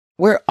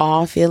We're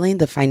all feeling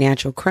the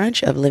financial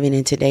crunch of living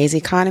in today's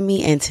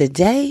economy, and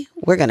today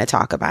we're going to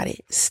talk about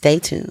it. Stay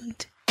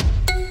tuned.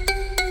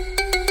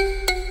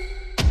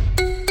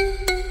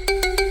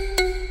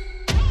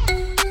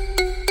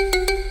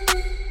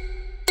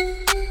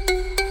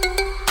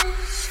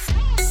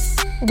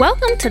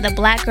 Welcome to the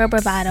Black Girl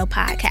Bravado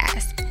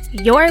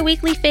podcast, your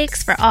weekly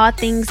fix for all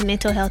things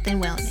mental health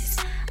and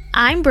wellness.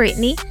 I'm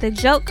Brittany, the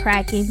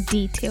joke-cracking,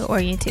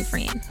 detail-oriented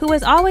friend who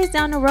is always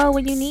down the road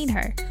when you need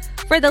her.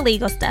 For the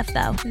legal stuff,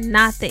 though,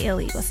 not the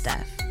illegal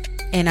stuff.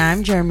 And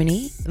I'm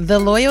Germany, the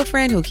loyal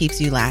friend who keeps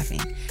you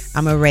laughing.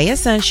 I'm a ray of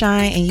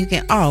sunshine, and you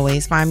can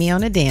always find me on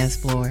the dance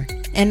floor.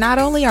 And not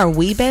only are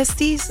we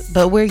besties,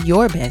 but we're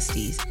your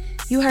besties.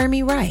 You heard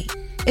me right.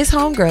 It's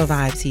homegirl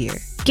vibes here.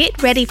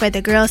 Get ready for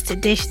the girls to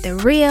dish the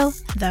real,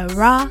 the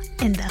raw,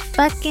 and the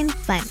fucking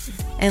funny.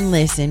 And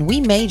listen,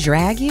 we may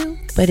drag you,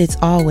 but it's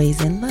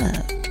always in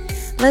love.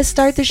 Let's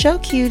start the show,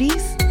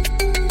 cuties.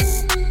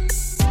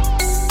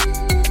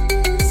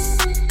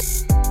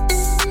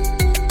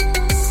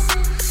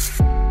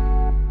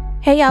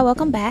 Hey y'all,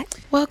 welcome back.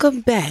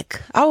 Welcome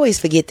back. I always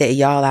forget that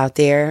y'all out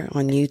there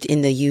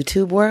in the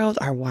YouTube world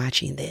are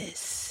watching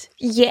this.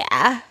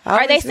 Yeah.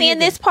 Are they seeing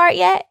this part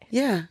yet?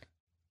 Yeah.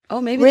 Oh,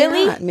 maybe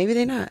really? they're not. Maybe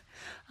they're not.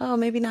 Oh,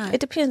 maybe not. It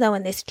depends on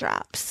when this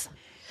drops.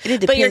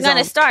 But you're going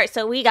to start,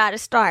 so we got to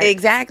start.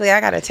 Exactly.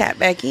 I got to tap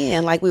back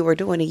in like we were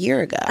doing a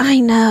year ago. I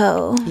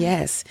know.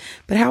 Yes.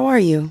 But how are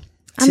you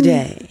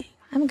today?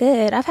 I'm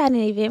good. I've had an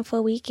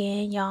eventful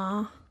weekend,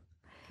 y'all.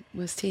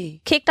 What's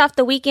tea? Kicked off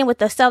the weekend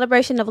with a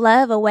celebration of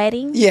love, a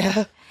wedding.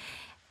 Yeah.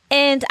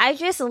 And I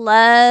just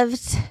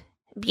loved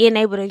being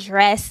able to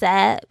dress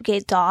up,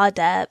 get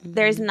dolled up.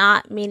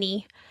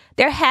 Mm-hmm.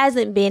 There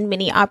hasn't been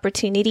many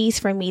opportunities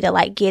for me to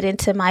like get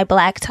into my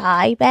black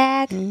tie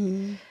bag.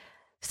 Mm-hmm.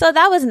 So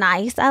that was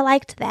nice. I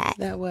liked that.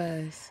 That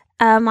was.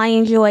 I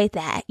enjoyed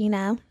that, you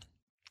know.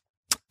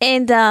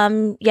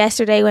 And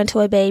yesterday went to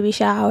a baby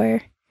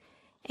shower.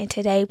 And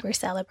today we're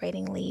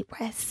celebrating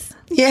Libras.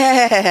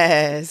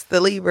 Yes, the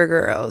Libra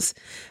girls.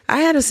 I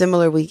had a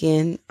similar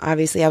weekend.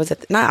 Obviously, I was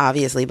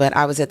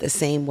I was at the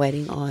same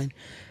wedding on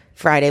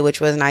Friday,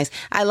 which was nice.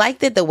 I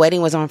liked that the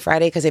wedding was on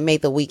Friday because it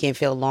made the weekend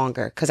feel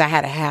longer because I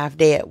had a half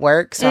day at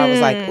work. So I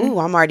was like, ooh,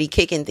 I'm already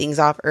kicking things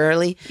off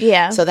early.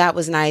 Yeah. So that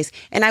was nice.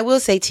 And I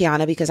will say,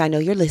 Tiana, because I know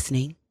you're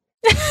listening,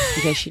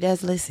 because she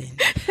does listen.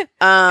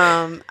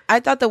 I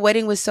thought the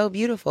wedding was so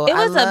beautiful. It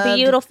was a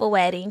beautiful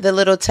wedding. The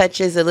little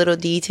touches, the little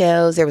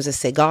details. There was a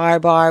cigar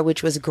bar,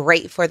 which was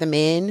great for the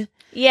men.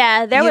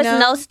 Yeah, there was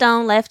no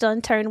stone left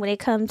unturned when it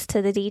comes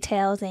to the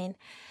details. And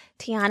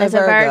Tiana's a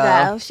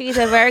Virgo. She's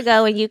a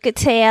Virgo, and you could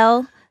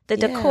tell the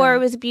decor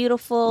was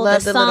beautiful.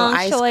 Love the little song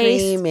ice choice.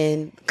 cream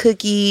and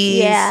cookies.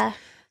 Yeah.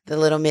 The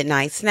little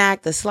midnight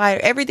snack, the slider,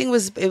 everything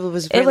was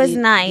really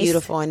nice.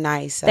 Beautiful and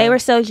nice. So. They were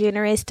so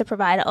generous to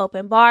provide an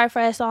open bar for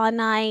us all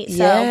night. So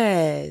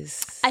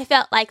yes. I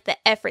felt like the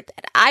effort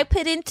that I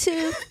put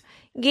into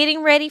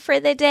getting ready for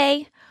the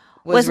day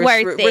was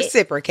worth it.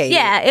 Reciprocated.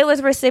 Yeah, it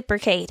was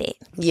reciprocated.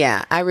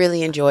 Yeah, I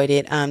really enjoyed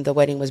it. The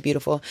wedding was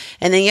beautiful.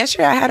 And then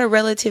yesterday I had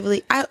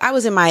I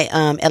was in my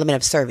element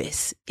of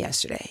service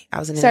yesterday. I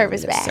was in an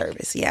service element of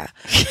service. Yeah.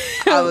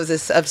 I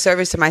was of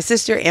service to my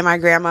sister and my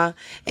grandma.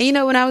 And you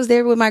know, when I was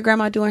there with my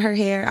grandma doing her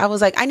hair, I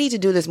was like, I need to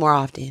do this more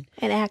often.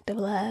 An act of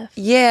love.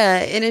 Yeah.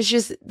 And it's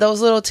just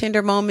those little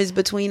tender moments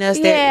between us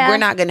that we're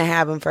not going to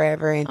have them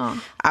forever. And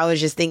I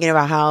was just thinking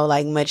about how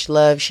like much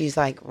love she's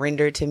like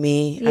rendered to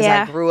me as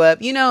I grew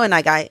up, you know, and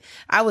like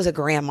I was a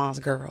grandma's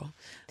girl.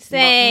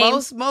 Same.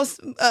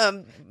 Most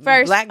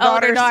first black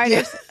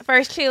daughters,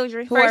 first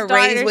children, who first are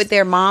daughters. raised with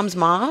their mom's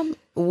mom.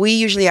 We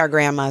usually are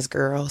grandma's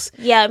girls.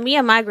 Yeah, me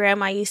and my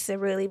grandma used to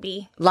really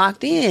be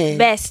locked in,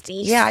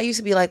 besties. Yeah, I used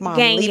to be like, Mom,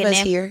 leave us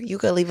here. You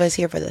could leave us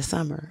here for the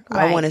summer.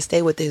 Right. I want to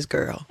stay with this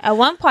girl. At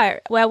one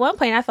point,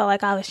 I felt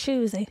like I was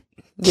choosing.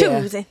 Yeah,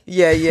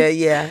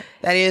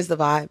 that is the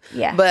vibe.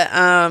 Yeah, but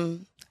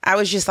I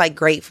was just like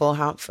grateful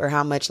for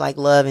how much like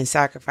love and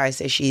sacrifice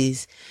that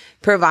she's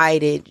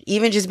provided,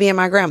 even just being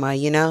my grandma,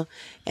 you know?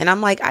 And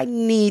I'm like, I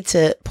need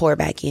to pour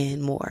back in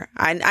more.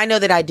 I know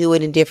that I do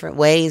it in different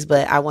ways,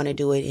 but I want to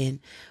do it in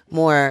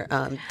more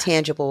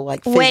tangible,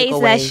 like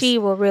physical ways that she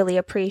will really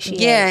appreciate.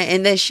 Yeah,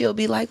 and then she'll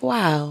be like,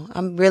 wow,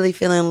 I'm really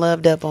feeling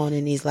loved up on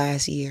in these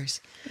last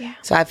years. Yeah.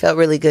 So I felt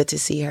really good to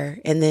see her.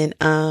 And then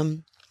I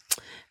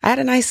had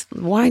a nice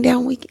wind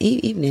down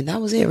evening.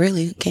 That was it,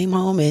 really. Came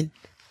home and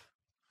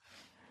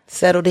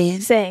settled in.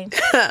 Same.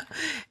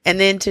 And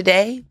then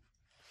today,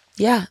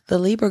 the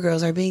Libra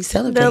girls are being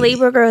celebrated. The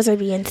Libra girls are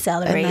being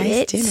celebrated. A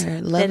nice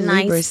dinner. Love the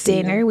Libra nice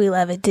dinner. We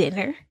love a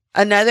dinner.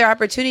 Another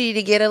opportunity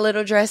to get a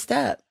little dressed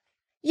up.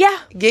 Yeah.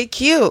 Get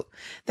cute.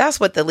 That's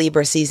what the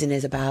Libra season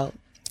is about.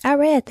 I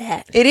read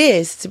that. It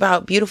is. It's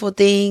about beautiful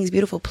things,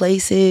 beautiful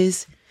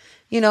places,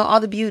 you know,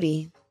 all the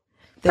beauty.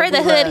 For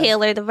the hood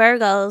healer, the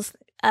Virgos,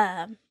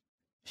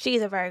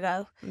 she's a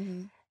Virgo.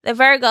 Mm-hmm. The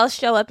Virgos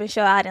show up and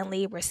show out in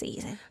Libra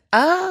season.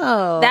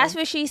 Oh. That's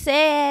what she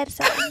said.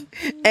 So.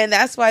 And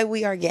that's why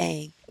we are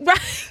gang.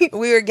 Right.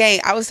 We were gang.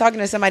 I was talking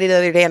to somebody the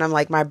other day and I'm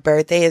like, my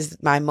birthday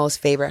is my most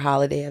favorite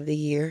holiday of the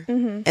year.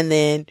 Mm-hmm. And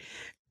then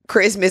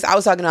Christmas, I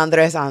was talking to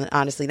Andres,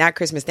 honestly, not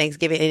Christmas,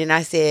 Thanksgiving. And then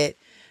I said,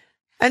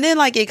 and then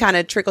like it kind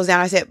of trickles down.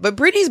 I said, but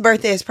Brittany's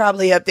birthday is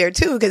probably up there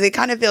too, because it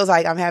kind of feels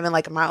like I'm having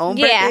like my own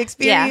birthday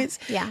experience.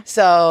 Yeah.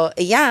 So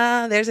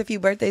yeah, there's a few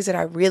birthdays that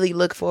I really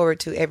look forward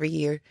to every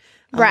year.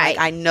 Right.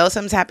 Like, I know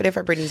something's happening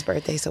for Brittany's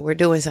birthday, so we're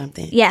doing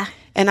something. Yeah.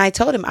 And I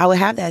told him I would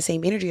have that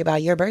same energy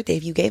about your birthday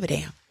if you gave a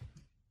damn.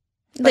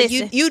 Like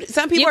Listen,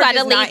 some people you are gotta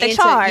just lead not the into,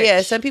 charge.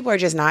 yeah, some people are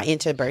just not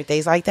into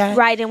birthdays like that.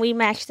 Right, and we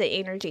match the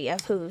energy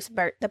of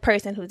the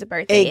person whose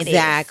birthday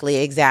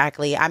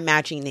Exactly. I'm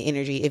matching the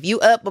energy. If you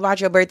up about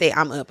your birthday,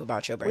 I'm up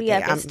about your birthday. We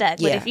up and stuck.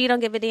 Yeah. But if you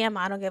don't give a damn,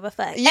 I don't give a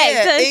fuck.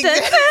 Yeah,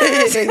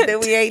 exactly. Then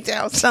we ain't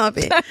down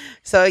something.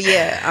 So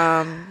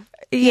yeah,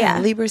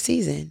 Libra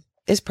season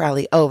is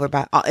probably over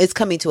it's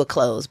coming to a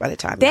close by the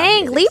time.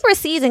 Dang, Libra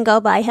season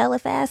go by hella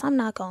fast. I'm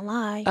not gonna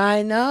lie.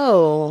 I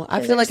know.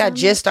 I feel like I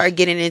just started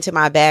getting into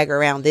my bag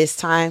around this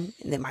time,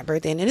 and then my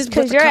birthday, and then it's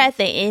because you're at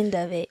the end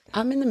of it.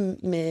 I'm in the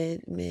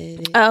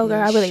mid. Oh,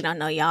 girl, I really don't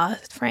know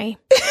y'all's frame.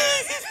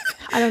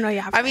 I don't know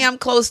y'all. I mean, I'm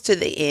close to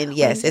the end.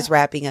 Yes, it's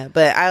wrapping up,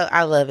 but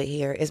I love it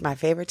here. It's my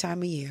favorite time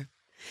of year.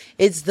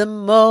 It's the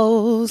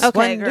most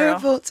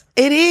wonderful.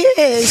 It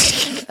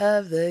is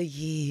of the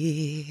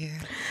year.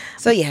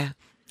 So yeah.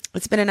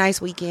 It's been a nice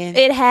weekend.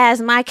 It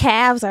has. My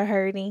calves are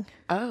hurting.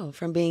 Oh,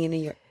 from being in New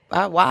York.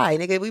 Why,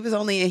 nigga? We was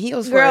only in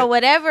heels for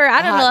whatever.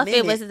 I don't know if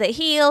it was the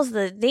heels,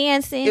 the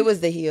dancing. It was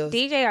the heels.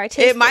 DJ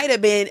artistic. It might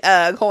have been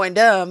going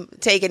dumb,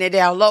 taking it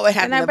down low and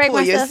having to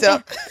pull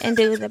yourself. And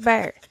do the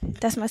bird.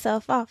 Dust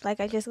myself off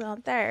like I just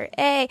went third.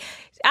 Hey,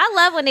 I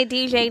love when the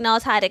DJ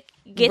knows how to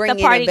get the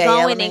party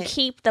going and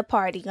keep the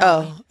party going.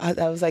 Oh,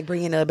 I was like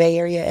bringing a Bay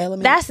Area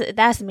element.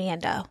 That's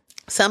Mando.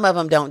 Some of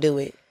them don't do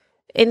it.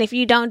 And if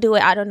you don't do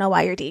it, I don't know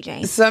why you're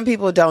DJing. Some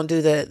people don't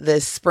do the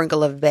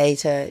sprinkle of Bay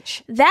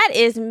touch. That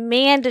is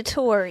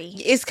mandatory.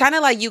 It's kind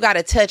of like you got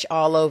to touch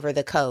all over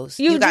the coast.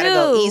 You got to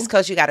go East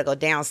Coast. You got to go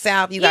down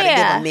South. You got to give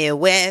them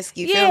Midwest.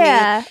 You feel me?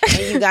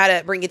 And you got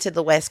to bring it to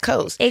the West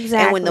Coast.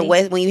 Exactly. And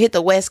when you hit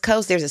the West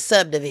Coast, there's a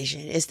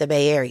subdivision. It's the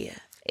Bay Area.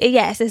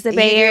 Yes, it's the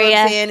Bay Area. You know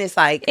what I'm saying? It's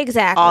like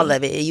all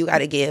of it. You got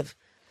to give.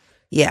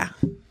 Yeah.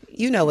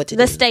 You know what to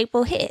do. The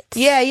staple hits.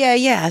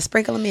 Yeah.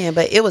 Sprinkle them in.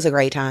 But it was a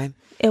great time.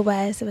 It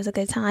was a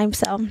good time.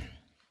 So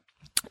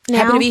now,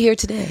 happy to be here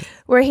today.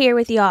 We're here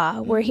with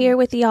y'all. We're here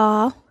with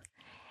y'all.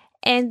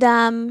 And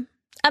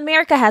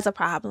America has a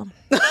problem.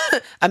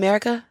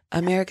 America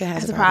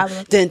has a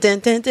problem.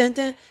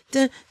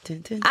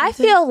 I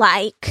feel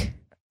like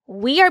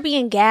we are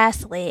being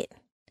gaslit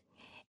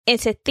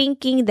into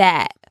thinking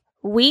that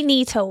we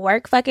need to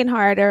work fucking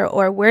harder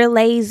or we're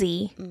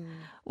lazy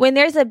when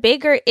there's a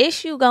bigger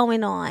issue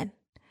going on.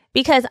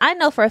 Because I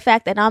know for a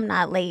fact that I'm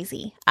not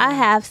lazy. I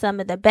have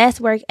some of the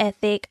best work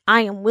ethic.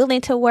 I am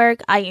willing to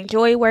work. I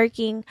enjoy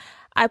working.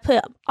 I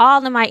put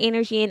all of my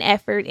energy and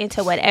effort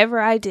into whatever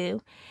I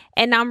do.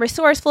 And I'm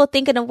resourceful,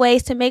 thinking of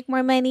ways to make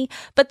more money.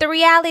 But the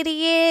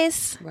reality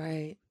is,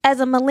 as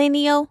a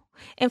millennial,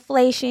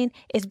 inflation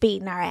is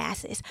beating our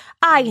asses.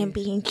 I am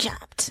being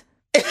jumped.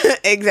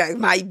 Exactly.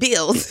 My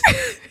bills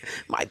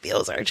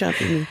are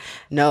jumping me.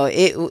 No,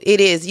 it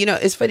is. You know,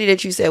 it's funny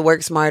that you said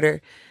work smarter.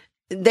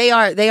 They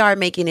are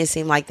making it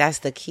seem like that's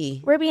the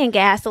key. We're being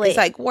gaslit. It's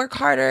like work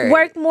harder.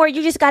 Work more.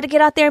 You just got to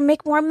get out there and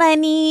make more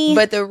money.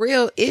 But the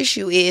real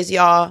issue is,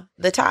 y'all,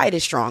 the tide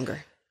is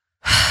stronger.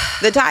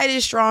 The tide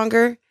is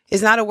stronger.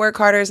 It's not a work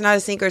harder. It's not a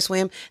sink or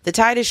swim. The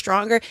tide is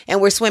stronger and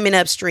we're swimming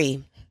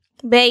upstream.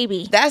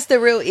 Baby. That's the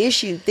real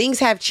issue. Things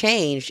have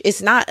changed.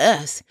 It's not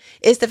us.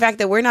 It's the fact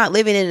that we're not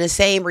living in the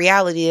same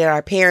reality that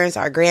our parents,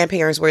 our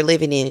grandparents were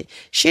living in.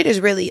 Shit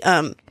is really,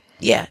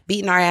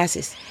 beating our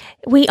asses.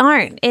 We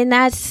aren't. And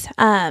that's,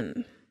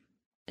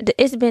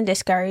 it's been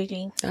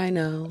discouraging. I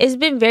know. It's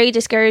been very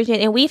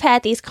discouraging. And we've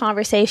had these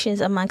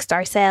conversations amongst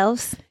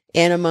ourselves.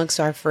 And amongst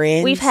our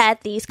friends. We've had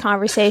these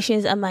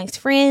conversations amongst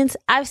friends.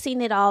 I've seen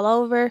it all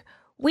over.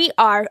 We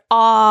are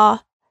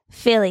all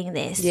feeling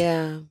this.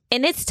 Yeah.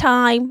 And it's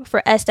time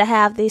for us to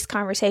have this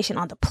conversation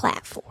on the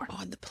platform.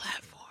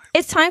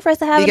 It's time for us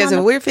to have because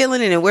if we're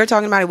feeling it and we're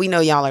talking about it, we know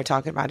y'all are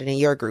talking about it in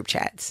your group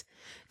chats.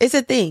 It's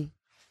a thing.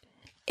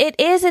 It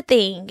is a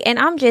thing. And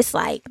I'm just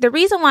like, the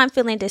reason why I'm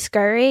feeling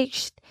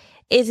discouraged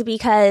is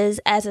because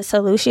as a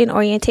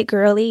solution-oriented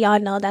girly, y'all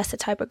know that's the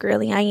type of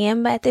girly I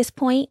am at this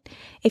point.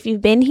 If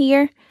you've been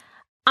here,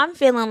 I'm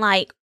feeling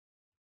like,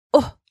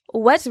 oh,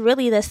 what's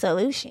really the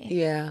solution?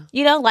 Yeah.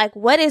 You know, like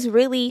what is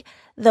really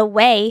the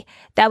way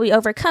that we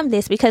overcome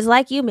this? Because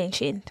like you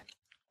mentioned,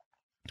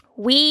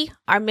 we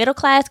are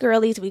middle-class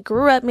girlies. We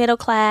grew up middle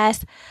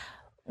class.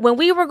 When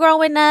we were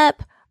growing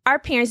up, our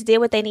parents did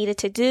what they needed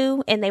to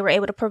do and they were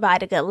able to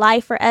provide a good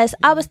life for us.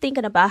 I was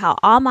thinking about how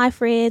all my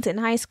friends in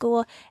high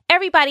school,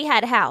 everybody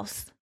had a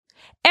house.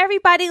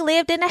 Everybody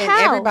lived in a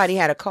house. Everybody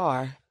had a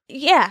car.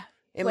 Yeah.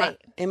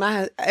 In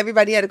my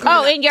everybody had a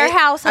car. Oh, in your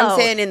household. I'm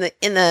saying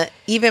in the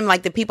even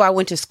like the people I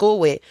went to school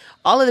with,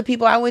 all of the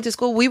people I went to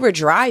school, we were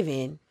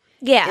driving.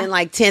 Yeah. In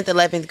like 10th,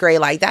 11th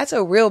grade. Like that's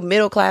a real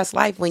middle class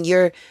life when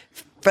your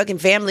fucking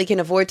family can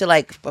afford to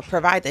like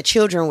provide the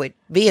children with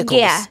vehicles.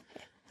 Yeah.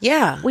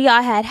 Yeah. We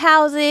all had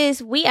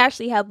houses. We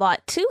actually have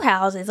bought 2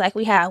 houses. Like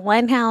we had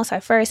one house,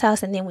 our first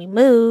house, and then we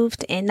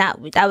moved, and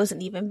that was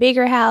an even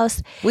bigger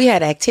house. We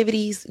had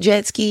activities,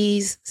 jet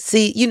skis,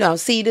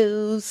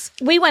 Sea-Doos.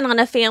 We went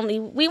on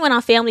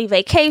family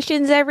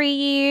vacations every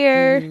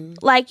year.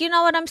 Like, you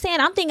know what I'm saying?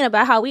 I'm thinking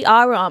about how we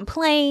all were on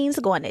planes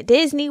going to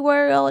Disney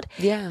World.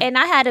 Yeah. And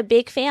I had a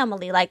big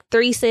family, like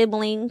 3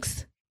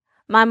 siblings,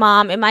 my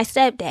mom and my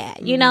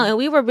stepdad, you know, and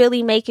we were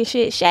really making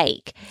shit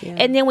shake. Yeah.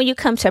 And then when you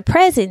come to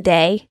present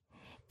day,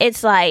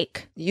 it's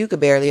like... You could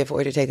barely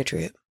afford to take a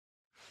trip.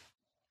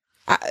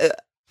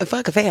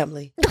 Fuck a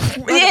family. You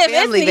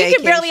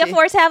can barely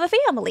afford to have a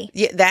family.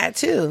 Yeah, that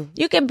too.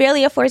 You can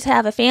barely afford to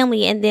have a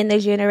family. And then the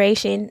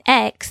Generation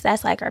X,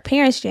 that's like our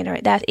parents'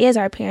 generation. That is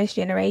our parents'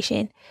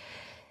 generation.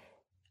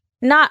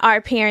 Not our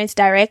parents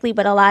directly,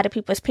 but a lot of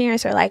people's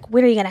parents are like,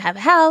 when are you going to have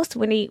a house?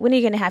 When are you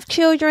going to have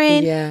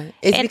children? Yeah.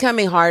 It's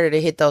becoming harder to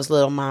hit those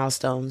little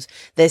milestones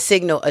that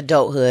signal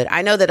adulthood.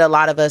 I know that a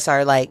lot of us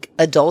are like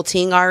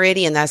adulting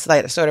already. And that's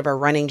like sort of a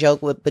running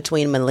joke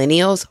between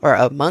millennials or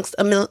amongst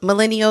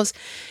millennials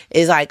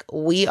is like,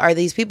 we are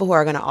these people who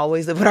are going to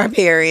always live with our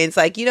parents.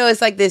 Like, you know,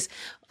 it's like this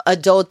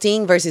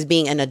adulting versus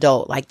being an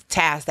adult, like the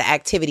task, the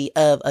activity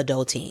of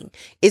adulting.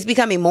 It's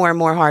becoming more and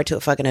more hard to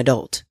a fucking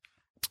adult.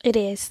 It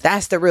is.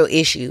 That's the real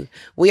issue.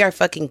 We are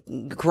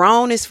fucking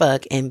grown as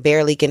fuck and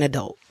barely can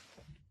adult.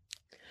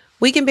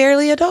 We can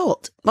barely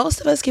adult. Most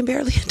of us can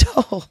barely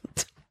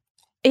adult.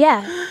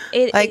 Yeah.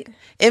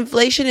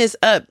 Inflation is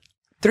up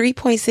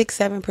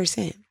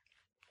 3.67%.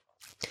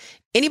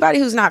 Anybody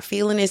who's not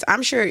feeling this,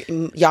 I'm sure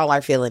y'all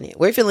are feeling it.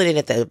 We're feeling it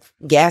at the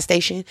gas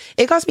station.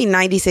 It cost me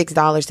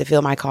 $96 to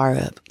fill my car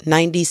up.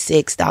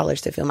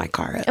 $96 to fill my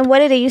car up. And what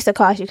did it used to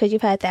cost you? Because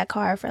you've had that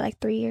car for like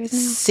 3 years now.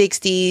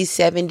 60,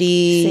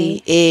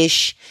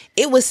 70-ish.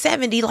 It was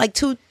 70 like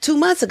two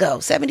months ago,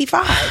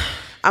 75.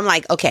 I'm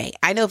like, okay,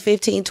 I know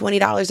 $15,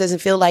 $20 doesn't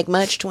feel like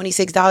much,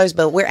 $26,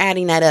 but we're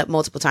adding that up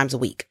multiple times a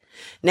week.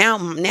 Now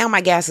my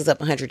gas is up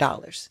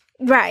 $100.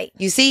 Right.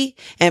 You see?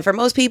 And for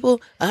most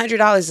people,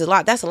 $100 is a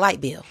lot. That's a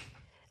light bill.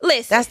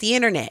 Listen. That's the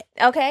internet.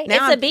 Okay.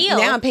 It's a bill.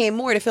 Now I'm paying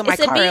more to fill my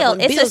car up. It's a bill.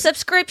 It's a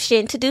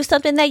subscription to do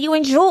something that you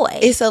enjoy.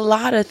 It's a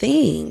lot of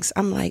things.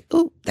 I'm like,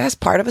 ooh, that's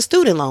part of a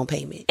student loan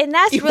payment. And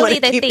that's really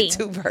the thing.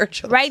 Too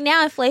virtual. Right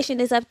now, inflation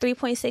is up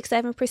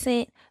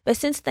 3.67%. But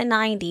since the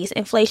 90s,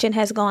 inflation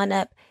has gone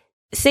up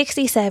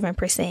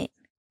 67%.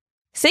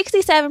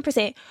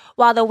 67%,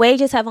 while the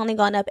wages have only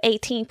gone up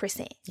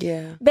 18%.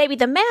 Yeah. Baby,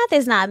 the math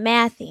is not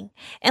mathing.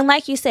 And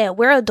like you said,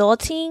 we're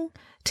adulting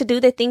to do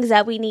the things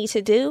that we need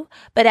to do.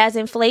 But as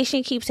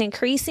inflation keeps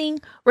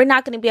increasing, we're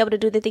not going to be able to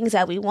do the things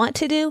that we want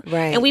to do.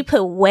 Right. And we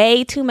put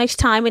way too much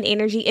time and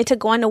energy into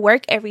going to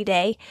work every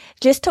day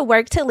just to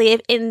work to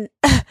live, and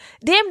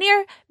damn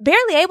near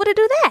barely able to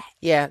do that.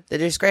 Yeah. The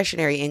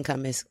discretionary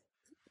income is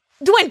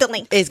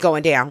dwindling. It's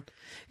going down.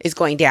 It's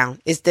going down.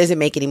 It doesn't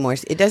make any more.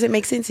 It doesn't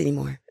make sense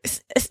anymore.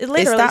 It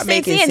literally stopped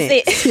making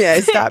sense. Yeah,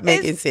 it stopped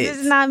making sense.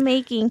 It's not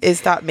making. It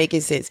stopped making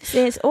sense.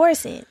 Sense or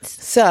sense.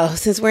 So,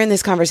 since we're in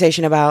this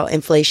conversation about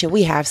inflation,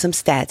 we have some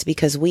stats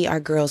because we are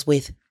girls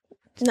with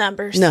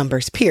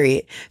numbers.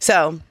 Period.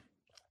 So,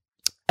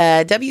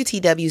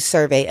 WTW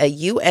survey, a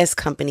U.S.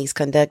 companies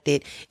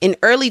conducted in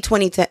early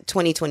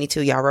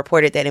 2022, y'all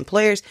reported that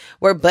employers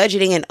were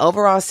budgeting an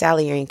overall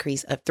salary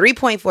increase of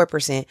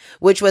 3.4%,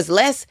 which was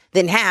less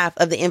than half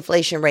of the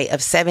inflation rate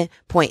of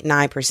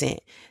 7.9%.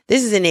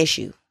 This is an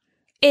issue.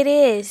 It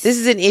is. This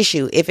is an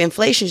issue. If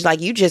inflation is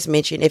like you just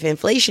mentioned, if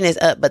inflation is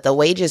up, but the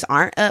wages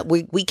aren't up,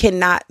 we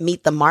cannot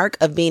meet the mark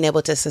of being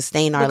able to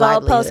sustain our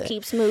livelihood. The goalpost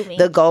keeps moving.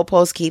 The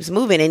goalpost keeps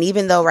moving. And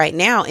even though right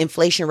now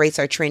inflation rates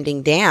are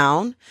trending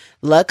down,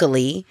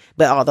 luckily,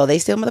 but although they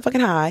still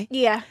motherfucking high.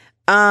 Yeah.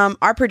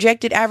 Our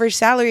projected average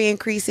salary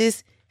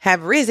increases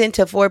have risen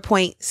to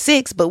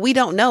 4.6, but we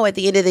don't know at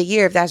the end of the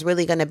year if that's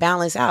really going to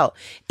balance out.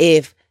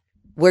 If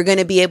we're going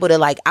to be able to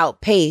like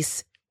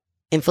outpace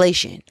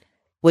inflation,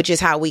 which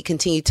is how we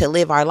continue to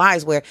live our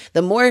lives, where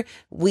the more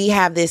we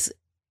have this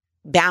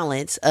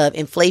balance of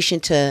inflation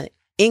to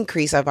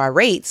increase of our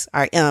rates,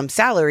 our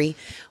salary,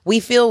 we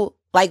feel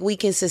like we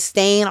can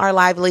sustain our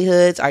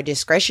livelihoods. Our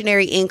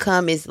discretionary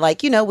income is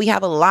like, we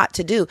have a lot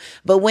to do.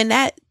 But when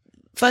that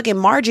fucking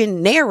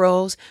margin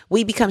narrows,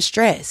 we become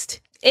stressed.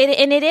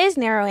 And it is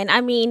narrowing.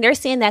 I mean, they're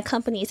saying that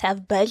companies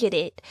have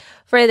budgeted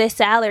for the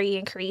salary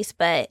increase,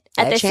 but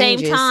at the same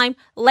time,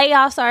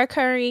 layoffs are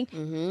occurring.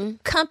 Mm-hmm.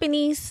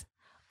 Companies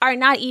are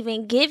not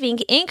even giving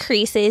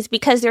increases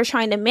because they're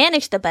trying to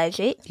manage the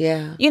budget.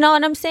 Yeah. You know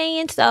what I'm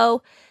saying?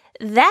 So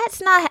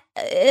that's not...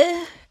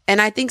 And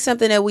I think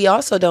something that we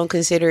also don't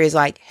consider is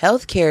like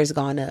healthcare has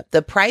gone up.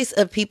 The price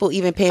of people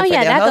even paying for their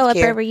healthcare. Oh yeah, that go up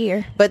every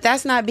year. But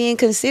that's not being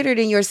considered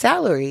in your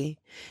salary.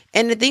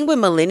 And the thing with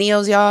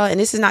millennials, y'all, and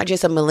this is not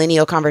just a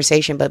millennial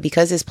conversation, but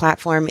because this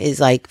platform is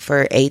like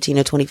for 18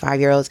 to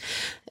 25-year-olds,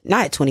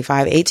 not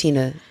 25, 18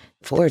 to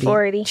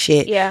 40.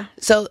 Shit. Yeah.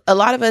 So a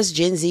lot of us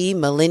Gen Z,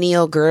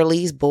 millennial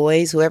girlies,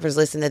 boys, whoever's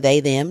listening to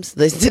they, thems,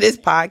 listen to this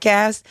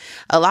podcast.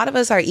 A lot of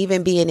us are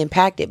even being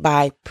impacted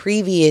by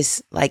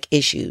previous like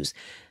issues.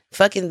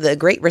 Fucking the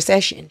Great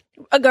Recession.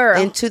 A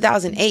girl. In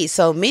 2008.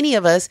 So many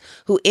of us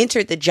who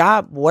entered the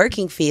job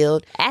working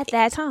field at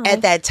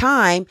that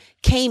time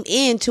came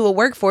into a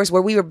workforce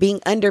where we were being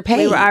underpaid.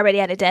 We were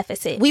already at a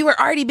deficit. We were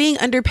already being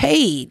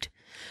underpaid.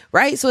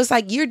 Right? So it's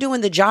like you're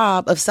doing the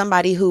job of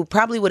somebody who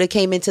probably would have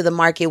came into the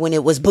market when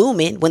it was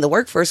booming, when the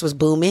workforce was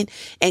booming,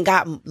 and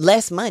got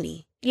less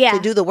money to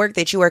do the work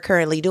that you are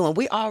currently doing.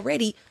 We're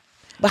already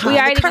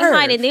behind the curve.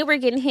 Behind, and then we're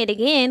getting hit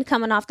again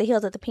coming off the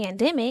heels of the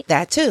pandemic.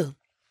 That too.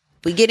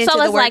 We get into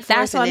the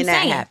workforce and then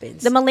that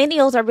happens. The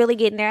millennials are really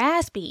getting their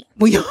ass beat.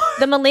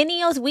 The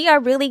millennials, we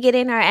are really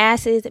getting our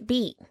asses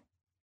beat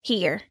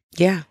here.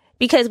 Yeah.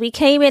 Because we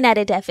came in at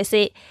a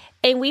deficit.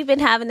 And we've been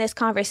having this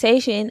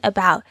conversation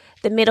about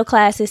the middle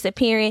class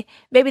disappearing.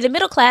 Baby, the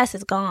middle class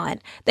is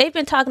gone. They've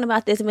been talking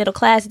about this middle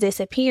class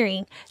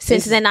disappearing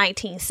since the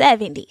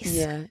 1970s.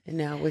 Yeah, and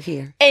now we're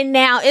here. And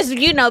now it's,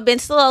 been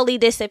slowly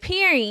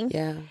disappearing.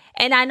 Yeah.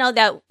 And I know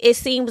that it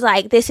seems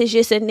like this is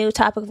just a new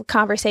topic of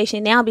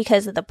conversation now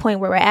because of the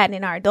point where we're at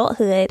in our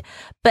adulthood.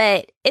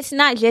 But it's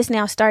not just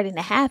now starting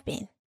to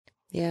happen.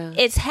 Yeah.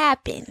 It's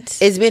happened.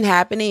 It's been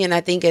happening. And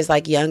I think as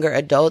like younger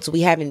adults,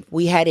 we hadn't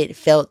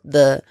felt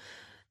the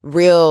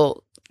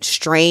real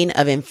strain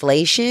of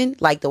inflation,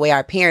 like the way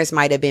our parents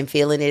might have been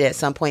feeling it at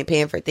some point,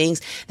 paying for things.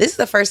 This is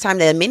the first time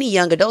that many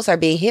young adults are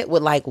being hit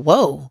with like,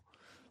 whoa,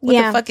 what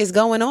the fuck is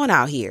going on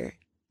out here?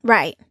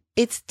 Right.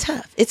 It's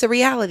tough. It's a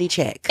reality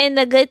check. And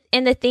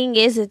the thing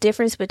is, the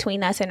difference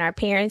between us and our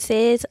parents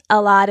is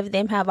a lot of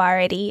them have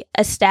already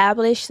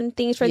established some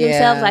things for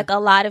themselves. Like a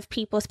lot of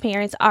people's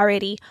parents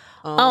already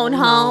own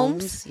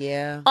homes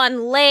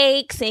on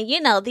lakes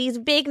and, these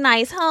big,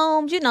 nice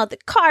homes, the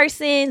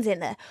Carsons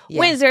and the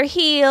Windsor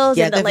Hills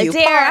and the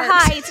Ladera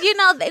Heights.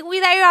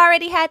 They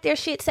already had their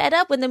shit set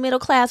up when the middle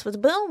class was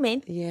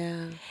booming.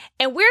 Yeah.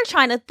 And we're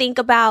trying to think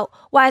about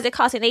why is it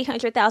costing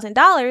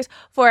 $800,000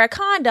 for a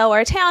condo or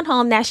a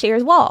townhome that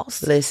shares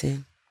walls?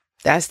 Listen,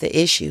 that's the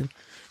issue.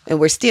 And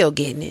we're still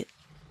getting it.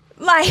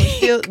 Like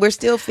we're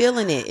still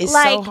feeling it. It's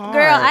like, so hard.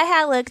 Girl, I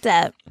had looked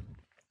up.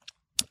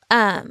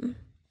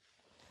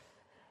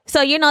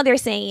 So, they're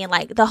saying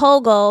like the whole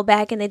goal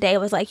back in the day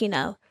was like,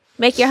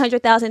 make your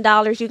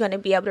 $100,000. You're going to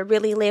be able to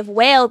really live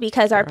well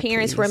because our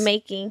parents were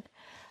making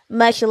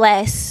much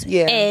less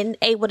and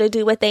able to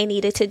do what they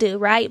needed to do,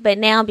 right? But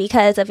now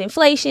because of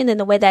inflation and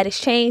the way that it's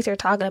changed, they're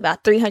talking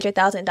about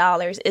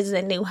 $300,000 is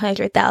the new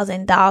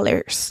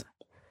 $100,000.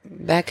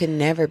 That could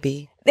never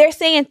be. They're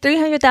saying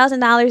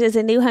 $300,000 is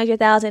a new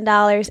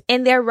 $100,000,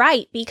 and they're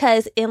right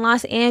because in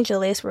Los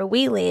Angeles, where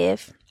we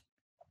live,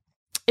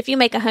 if you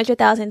make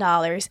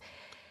 $100,000,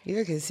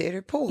 you're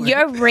considered poor.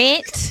 Your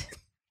rent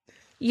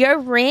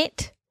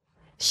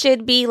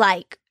should be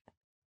like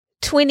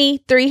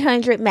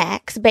 $2,300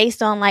 max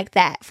based on like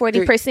that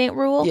 40%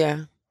 rule.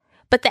 Yeah.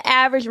 But the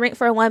average rent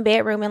for a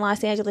 1-bedroom in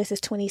Los Angeles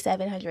is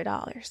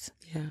 $2,700.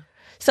 Yeah.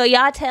 So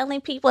y'all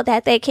telling people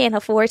that they can't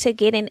afford to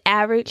get an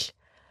average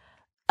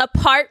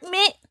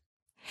apartment?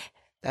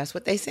 That's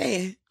what they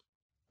saying.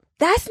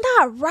 That's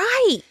not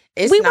right.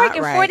 We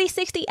working 40,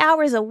 60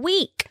 hours a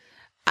week.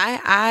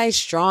 I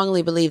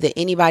strongly believe that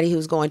anybody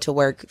who's going to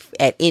work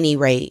at any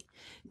rate,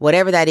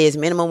 whatever that is,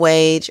 minimum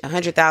wage,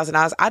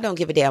 $100,000, I don't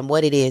give a damn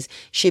what it is,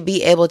 should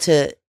be able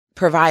to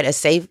provide a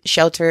safe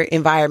shelter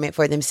environment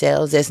for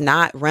themselves that's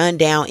not run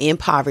down in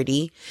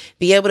poverty,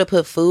 be able to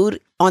put food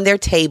on their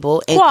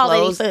table and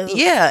quality clothes,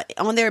 food.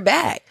 On their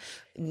back.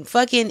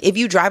 Fucking, if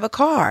you drive a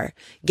car,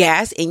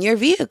 gas in your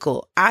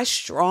vehicle. I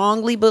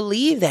strongly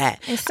believe that.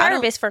 And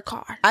service for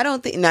car. I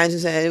don't think,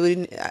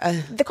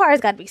 the car has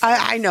got to be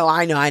serviced. I know.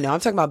 I'm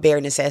talking about bare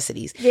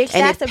necessities.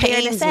 That's a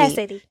bare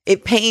necessity.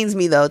 It pains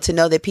me though to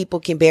know that people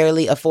can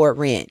barely afford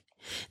rent,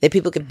 that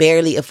people can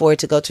barely afford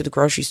to go to the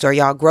grocery store.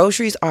 Y'all,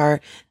 groceries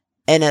are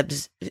a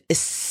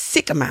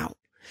sick amount.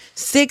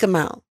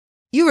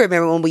 You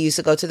remember when we used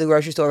to go to the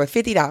grocery store with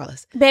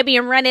 $50? Baby,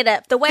 and run it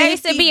up. The way I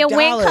used to be in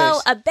Winco,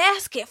 a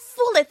basket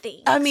full of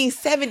things. I mean,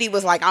 70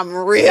 was like, I'm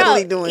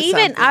really doing something.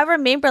 Even I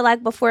remember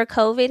like before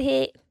COVID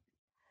hit,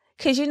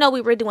 because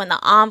we were doing the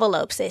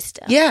envelope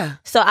system. Yeah.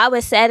 So I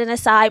was setting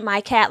aside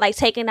my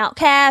taking out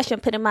cash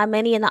and putting my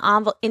money in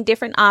in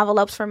different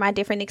envelopes for my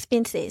different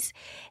expenses.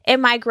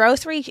 And my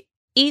grocery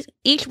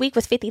each week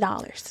was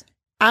 $50.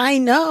 I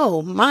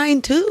know.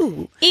 Mine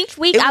too. Each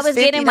week I was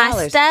getting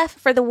my stuff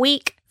for the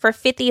week for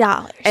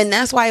 $50. And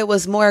that's why it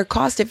was more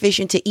cost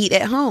efficient to eat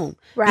at home.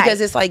 Right. Because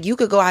it's like you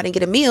could go out and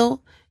get a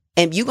meal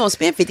and you're going to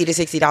spend $50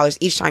 to $60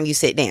 each time you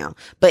sit down.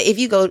 But if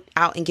you go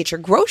out and get your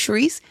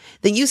groceries,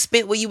 then you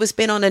spent what you would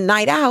spend on a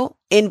night out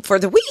for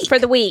the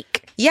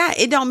week. Yeah,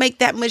 it don't make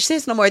that much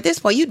sense no more at this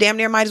point. You damn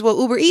near might as well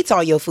Uber Eats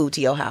all your food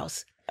to your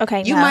house.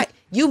 Okay, you no. might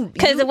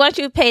because once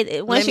you pay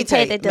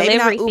the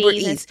delivery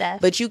fees and stuff,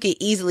 but you could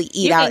easily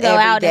eat you out can go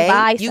every out day. and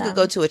buy You some. could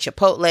go to a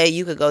Chipotle.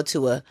 You could go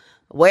to a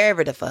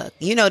wherever the fuck.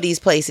 You know these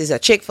places, a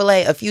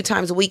Chick-fil-A, a few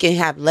times a week,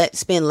 and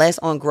spend less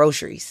on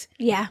groceries.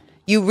 Yeah,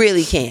 you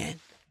really can.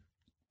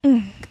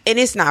 And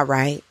it's not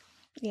right.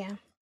 Yeah,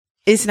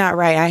 it's not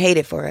right. I hate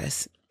it for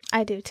us.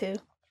 I do too.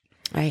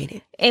 I hate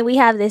it. And we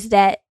have this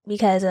debt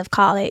because of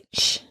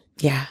college.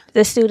 Yeah,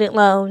 the student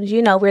loans.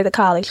 You know, we're the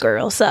college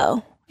girls,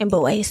 so and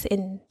boys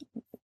and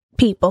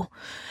people.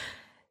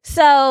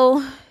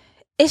 So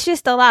it's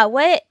just a lot.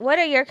 What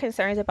are your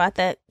concerns about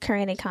the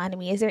current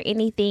economy? Is there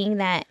anything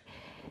that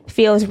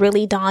feels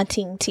really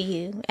daunting to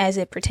you as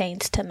it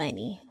pertains to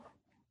money?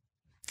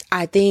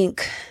 I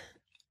think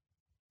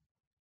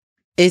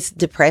it's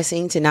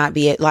depressing to not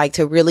be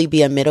to really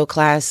be a middle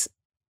class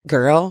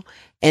girl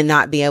and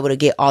not be able to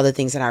get all the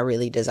things that I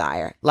really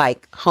desire.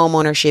 Like home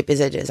ownership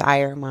is a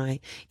desire of mine.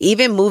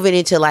 Even moving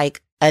into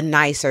like a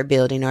nicer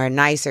building or a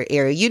nicer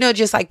area, you know,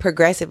 just like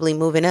progressively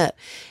moving up.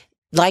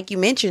 Like you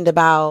mentioned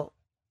about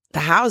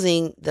the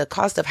housing, the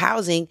cost of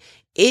housing,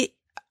 I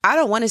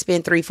don't want to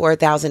spend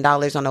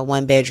 $3,000-$4,000 on a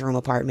 1-bedroom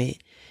apartment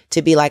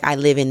to be like, I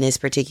live in this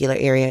particular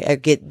area or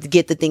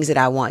get the things that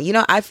I want. You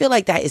know, I feel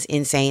like that is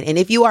insane. And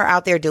if you are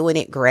out there doing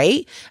it,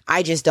 great.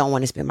 I just don't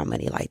want to spend my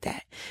money like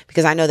that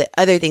because I know that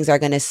other things are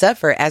going to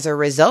suffer as a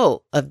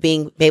result of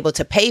being able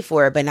to pay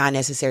for it, but not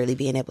necessarily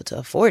being able to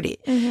afford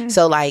it. Mm-hmm.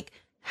 So like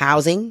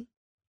housing,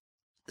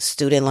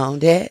 student loan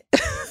debt.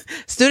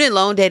 Student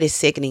loan debt is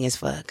sickening as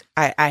fuck.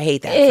 I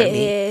hate that for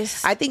me. It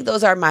is. I think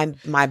those are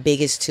my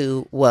biggest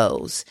two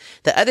woes.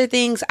 The other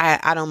things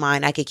I don't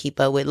mind. I could keep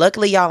up with.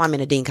 Luckily, y'all, I'm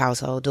in a Dink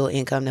household, dual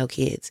income, no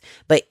kids.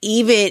 But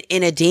even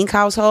in a Dink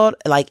household,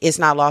 like it's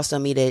not lost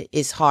on me that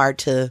it's hard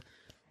to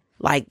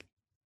like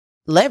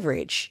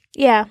leverage.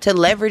 Yeah. To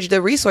leverage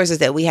the resources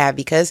that we have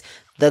because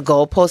the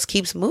goalpost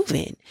keeps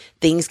moving.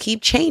 Things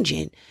keep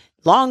changing.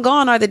 Long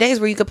gone are the days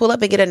where you could pull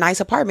up and get a nice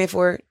apartment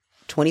for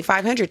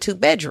 $2,500,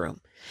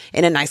 2-bedroom.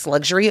 In a nice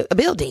luxury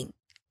building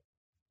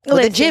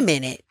with a gym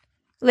in it.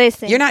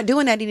 Listen. You're not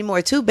doing that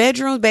anymore. 2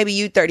 bedrooms, baby,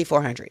 you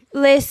 $3,400.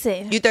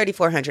 Listen. You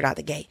 $3,400 out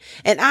the gate.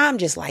 And I'm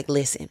just like,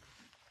 listen,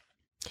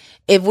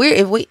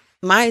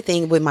 my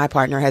thing with my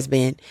partner has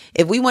been,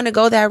 if we want to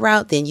go that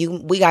route,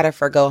 then we got to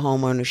forgo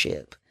home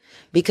ownership.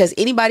 Because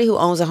anybody who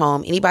owns a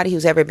home, anybody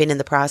who's ever been in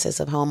the process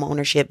of home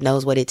ownership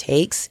knows what it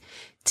takes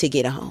to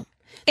get a home.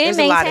 And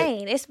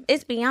maintain.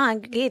 It's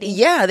beyond getting.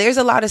 Yeah, there's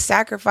a lot of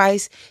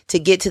sacrifice to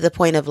get to the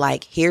point of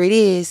like, here it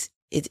is.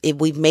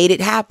 We've made it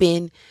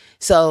happen.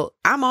 So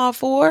I'm all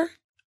for,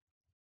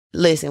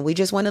 listen, we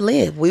just want to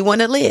live. We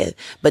want to live.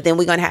 But then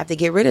we're going to have to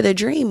get rid of the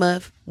dream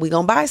of we're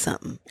going to buy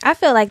something. I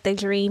feel like the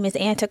dream is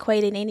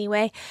antiquated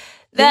anyway.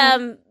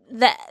 The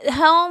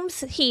homes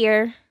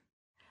here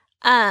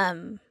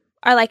are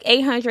like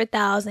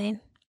 $800,000.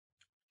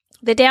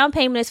 The down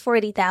payment is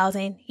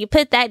 $40,000. You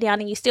put that down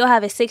and you still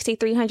have a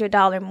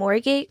 $6,300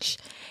 mortgage.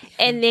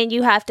 And then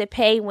you have to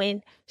pay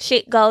when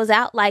shit goes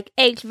out like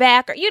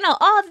HVAC or,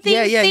 all the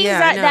things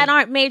that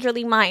aren't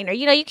majorly minor.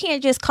 You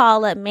can't just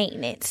call up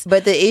maintenance.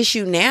 But the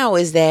issue now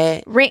is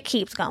that rent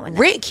keeps going up.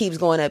 Rent keeps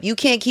going up. You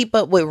can't keep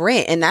up with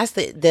rent. And that's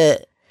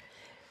the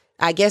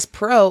I guess,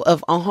 pro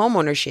of home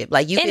ownership.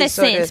 Like you in a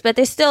sense, but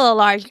there's still a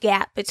large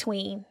gap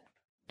between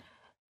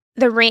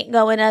the rent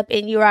going up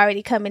and you're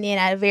already coming in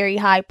at a very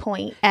high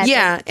point. And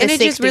it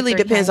just really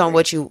depends on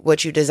what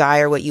you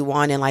desire, what you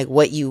want, and like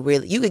what you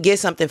could get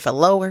something for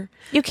lower.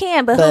 You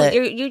can, but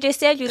you just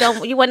said you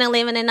want to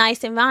live in a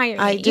nice environment.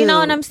 I do. You know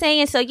what I'm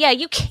saying? So yeah,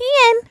 you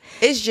can.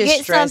 It's just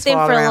get stressful something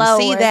all for around. lower.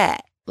 See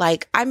that?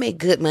 Like I make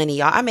good money,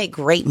 y'all. I make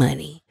great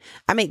money.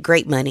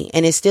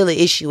 And it's still an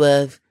issue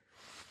of,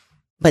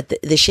 but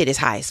the shit is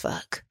high as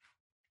fuck.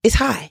 It's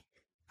high.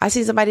 I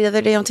seen somebody the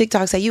other day on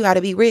TikTok say you got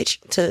to be rich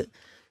to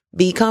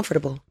be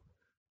comfortable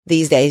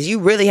these days. You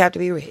really have to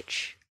be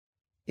rich.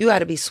 You got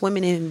to be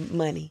swimming in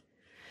money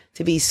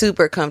to be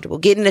super comfortable.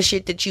 Getting the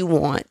shit that you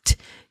want.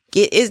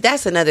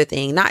 That's another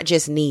thing. Not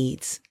just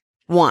needs.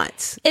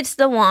 Wants. It's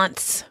the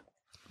wants.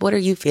 What are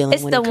you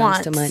feeling when it comes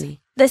to money?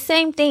 The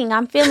same thing.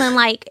 I'm feeling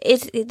like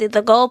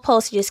the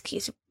goalpost just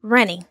keeps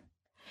running.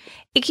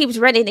 It keeps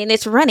running and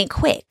it's running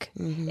quick.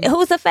 Mm-hmm.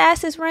 Who's the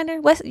fastest runner?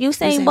 What's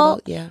Usain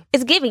Bolt? Yeah.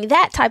 It's giving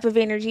that type of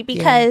energy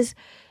because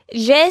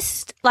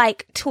just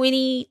like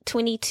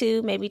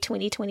 2022, maybe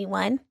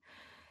 2021,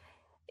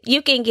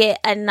 you can get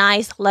a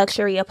nice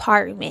luxury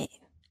apartment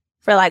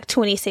for like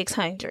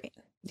 $2,600.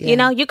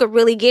 Yeah. You could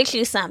really get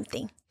you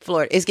something.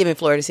 It's giving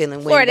floor to ceiling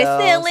windows. Floor to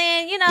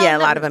ceiling, Yeah, a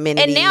lot of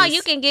amenities. And now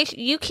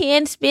you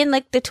can spend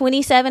like the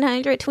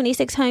 $2,700,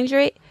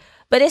 $2,600,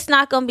 but it's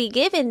not going to be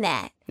given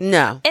that.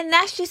 No. And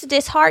that's just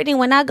disheartening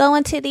when I go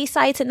into these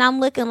sites and I'm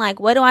looking like,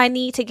 what do I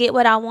need to get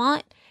what I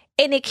want?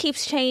 And it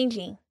keeps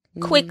changing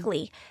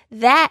quickly.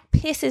 That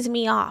pisses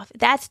me off.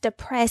 That's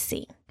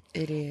depressing.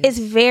 It is. It's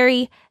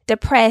very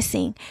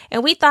depressing.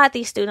 And we thought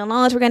these student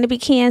loans were going to be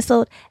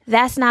canceled.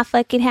 That's not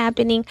fucking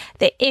happening.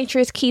 The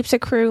interest keeps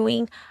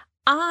accruing.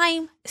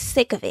 I'm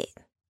sick of it.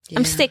 Yeah.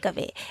 I'm sick of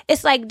it.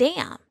 It's like,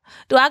 damn.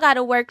 Do I got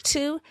to work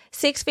 2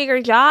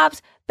 6-figure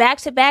jobs back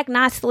to back,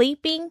 not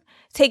sleeping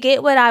to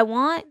get what I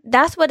want?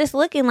 That's what it's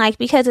looking like,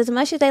 because as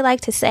much as they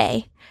like to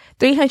say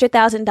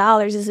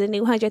 $300,000 is the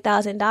new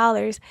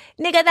 $100,000,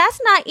 nigga,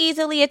 that's not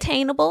easily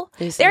attainable.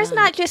 There's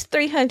not just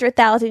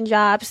 300,000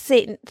 jobs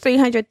sitting,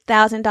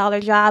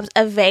 $300,000 jobs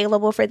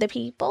available for the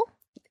people.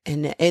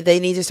 And they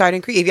need to start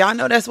increasing. If y'all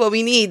know that's what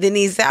we need, then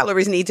these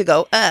salaries need to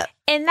go up.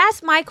 And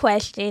that's my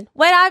question.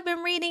 What I've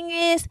been reading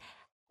is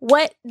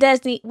what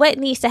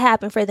needs to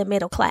happen for the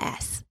middle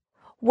class?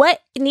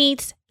 What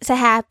needs to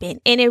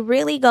happen? And it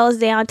really goes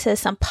down to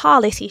some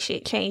policy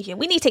shit changing.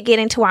 We need to get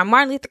into our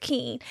Martin Luther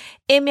King,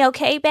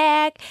 MLK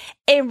bag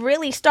and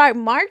really start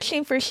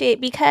marching for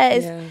shit,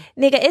 because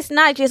nigga, it's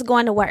not just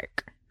going to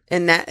work.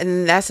 And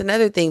that's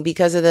another thing,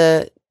 because of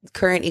the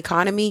current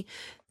economy,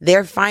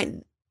 they're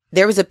fine.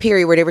 There was a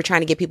period where they were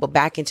trying to get people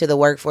back into the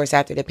workforce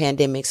after the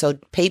pandemic. So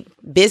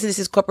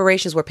businesses,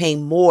 corporations were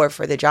paying more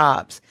for the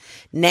jobs.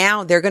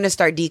 Now they're going to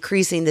start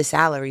decreasing the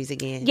salaries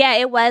again. Yeah,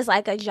 it was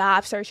like a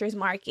job searchers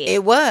market.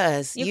 It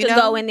was. You could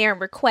go in there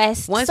and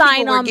request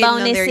sign-on bonuses.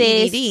 On their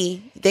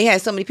EDD, they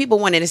had so many people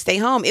wanting to stay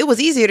home. It was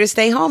easier to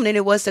stay home than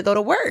it was to go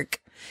to work.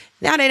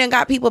 Now they done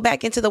got people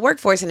back into the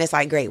workforce, and it's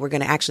like, great, we're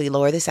going to actually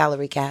lower the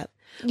salary cap.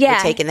 Yeah.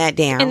 We're taking that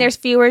down. And there's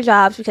fewer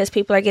jobs because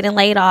people are getting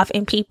laid off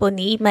and people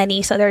need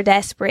money. So they're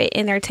desperate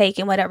and they're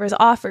taking whatever's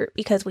offered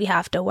because we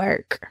have to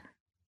work.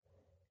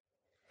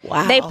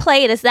 Wow. They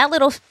played us. That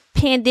little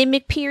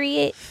pandemic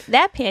period,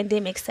 that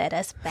pandemic set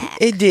us back.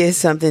 It did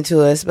something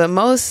to us. But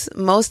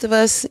most of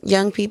us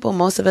young people,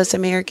 most of us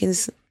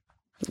Americans,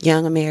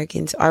 young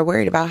Americans are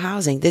worried about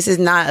housing. This is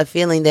not a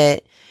feeling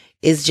that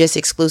is just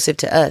exclusive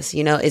to us.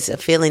 You know, it's a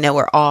feeling that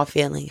we're all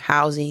feeling.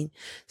 Housing,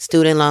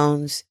 student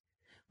loans.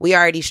 We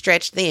already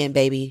stretched thin,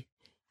 baby.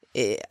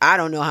 I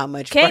don't know how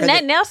much. Can't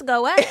nothing else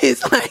go up.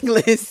 It's like,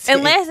 listen.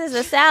 Unless it's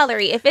a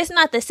salary. If it's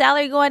not the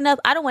salary going up,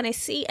 I don't want to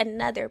see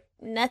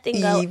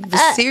nothing go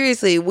up.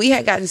 Seriously, we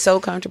had gotten so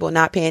comfortable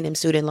not paying them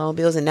student loan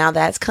bills, and now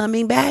that's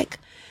coming back.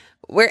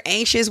 We're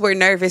anxious. We're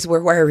nervous.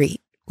 We're worried.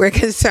 We're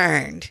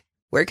concerned.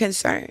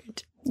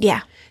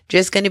 Yeah.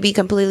 Just going to be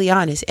completely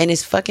honest. And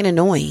it's fucking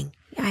annoying.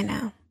 I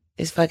know.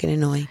 It's fucking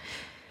annoying.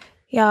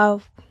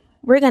 Y'all,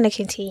 we're going to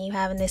continue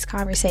having this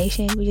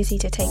conversation. We just need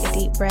to take a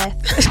deep breath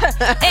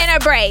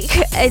and a break.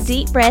 A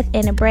deep breath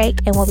and a break,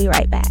 and we'll be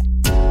right back.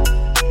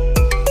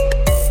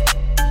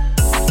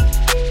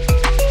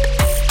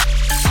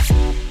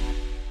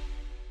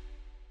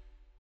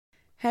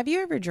 Have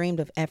you ever dreamed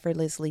of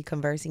effortlessly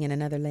conversing in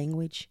another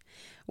language?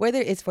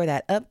 Whether it's for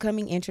that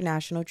upcoming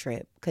international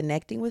trip,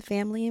 connecting with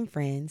family and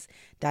friends,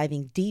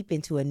 diving deep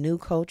into a new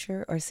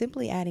culture, or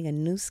simply adding a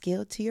new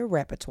skill to your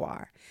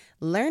repertoire,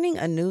 learning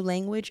a new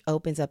language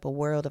opens up a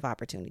world of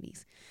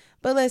opportunities.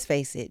 But let's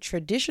face it,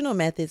 traditional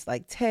methods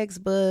like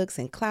textbooks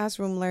and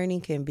classroom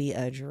learning can be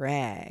a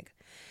drag.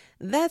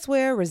 That's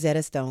where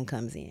Rosetta Stone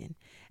comes in.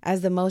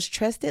 As the most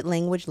trusted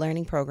language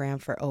learning program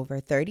for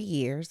over 30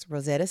 years,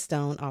 Rosetta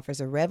Stone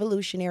offers a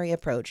revolutionary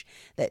approach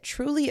that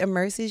truly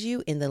immerses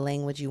you in the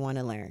language you want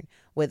to learn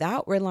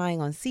without relying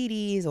on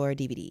CDs or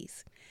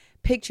DVDs.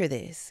 Picture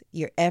this.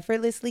 You're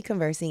effortlessly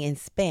conversing in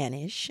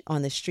Spanish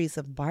on the streets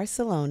of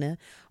Barcelona,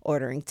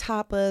 ordering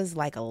tapas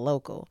like a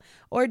local,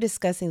 or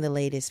discussing the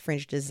latest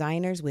French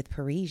designers with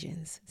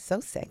Parisians.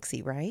 So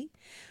sexy, right?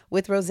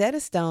 With Rosetta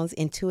Stone's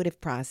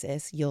intuitive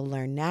process, you'll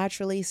learn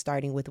naturally,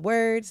 starting with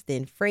words,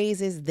 then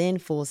phrases, then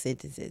full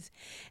sentences.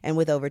 And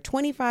with over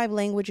 25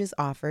 languages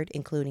offered,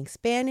 including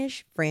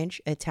Spanish,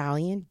 French,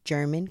 Italian,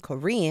 German,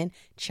 Korean,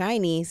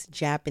 Chinese,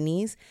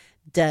 Japanese,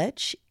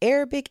 Dutch,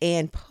 Arabic,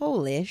 and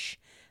Polish,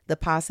 the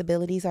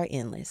possibilities are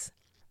endless.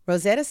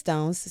 Rosetta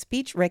Stone's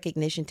speech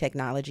recognition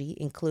technology,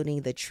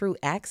 including the True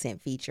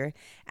Accent feature,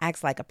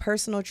 acts like a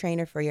personal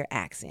trainer for your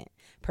accent,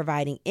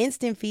 providing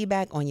instant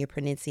feedback on your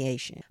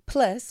pronunciation.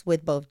 Plus,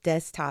 with both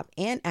desktop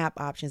and app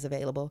options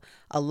available,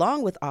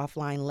 along with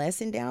offline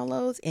lesson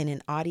downloads and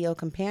an audio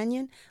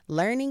companion,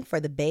 learning for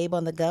the babe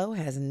on the go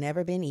has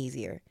never been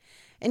easier.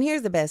 And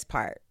here's the best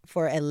part.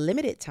 For a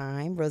limited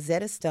time,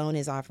 Rosetta Stone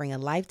is offering a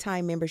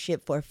lifetime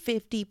membership for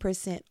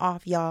 50%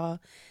 off, y'all.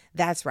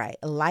 That's right,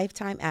 a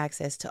lifetime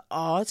access to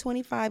all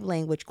 25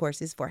 language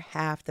courses for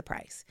half the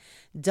price.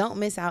 Don't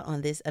miss out on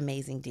this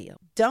amazing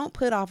deal. Don't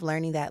put off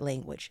learning that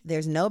language.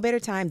 There's no better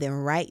time than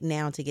right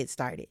now to get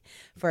started.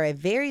 For a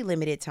very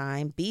limited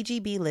time,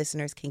 BGB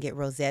listeners can get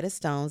Rosetta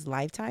Stone's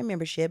lifetime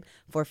membership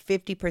for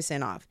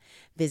 50% off.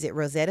 Visit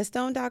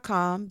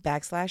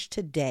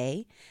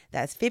rosettastone.com/today.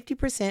 That's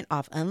 50%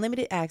 off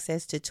unlimited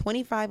access to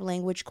 25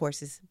 language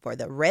courses for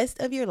the rest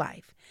of your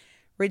life.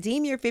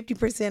 Redeem your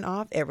 50%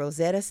 off at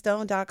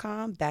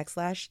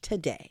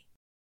rosettastone.com/today.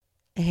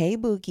 Hey,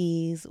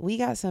 Bookies, we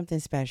got something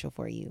special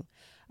for you.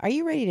 Are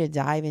you ready to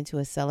dive into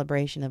a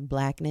celebration of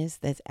Blackness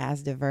that's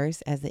as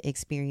diverse as the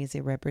experience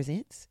it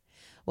represents?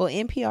 Well,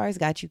 NPR's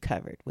got you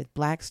covered with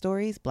Black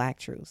Stories, Black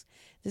Truths.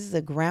 This is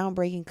a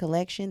groundbreaking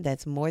collection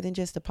that's more than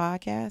just a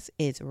podcast,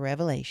 it's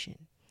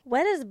revelation.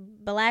 What does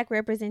Black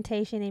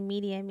representation in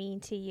media mean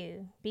to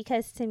you?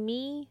 Because to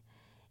me,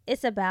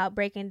 It's about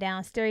breaking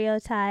down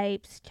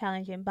stereotypes,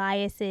 challenging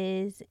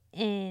biases,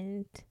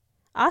 and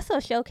also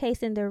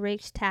showcasing the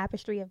rich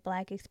tapestry of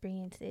Black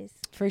experiences.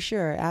 For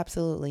sure,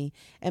 absolutely.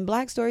 And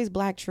Black Stories,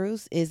 Black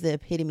Truths is the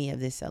epitome of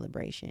this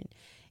celebration.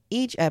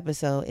 Each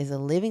episode is a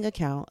living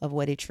account of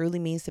what it truly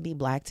means to be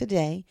Black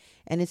today,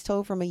 and it's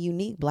told from a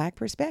unique Black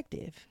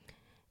perspective.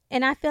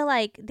 And I feel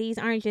like these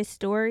aren't just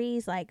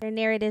stories, like they're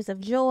narratives of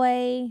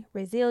joy,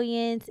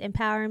 resilience,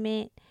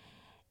 empowerment,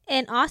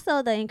 and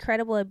also the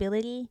incredible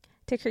ability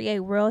to create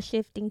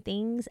world-shifting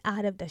things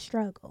out of the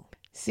struggle.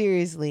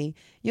 Seriously,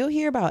 you'll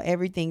hear about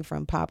everything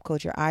from pop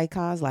culture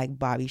icons like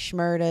Bobby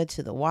Shmurda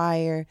to The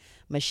Wire,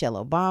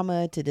 Michelle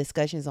Obama, to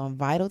discussions on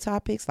vital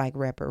topics like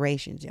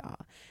reparations,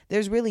 y'all.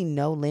 There's really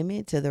no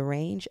limit to the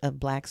range of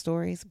Black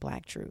stories,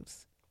 Black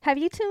truths. Have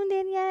you tuned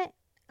in yet?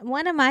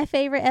 One of my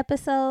favorite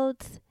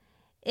episodes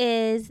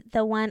is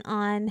the one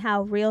on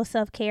how real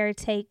self-care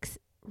takes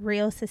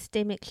real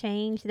systemic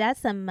change.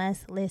 That's a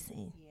must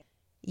listen.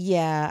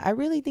 Yeah, I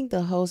really think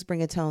the hosts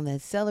bring a tone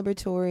that's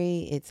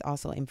celebratory. It's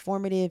also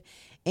informative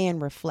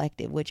and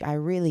reflective, which I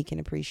really can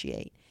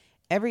appreciate.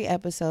 Every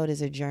episode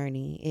is a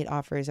journey. It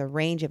offers a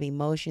range of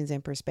emotions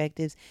and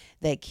perspectives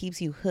that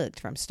keeps you hooked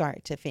from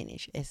start to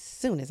finish. As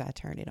soon as I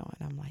turn it on,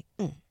 I'm like,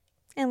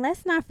 And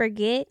let's not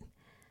forget,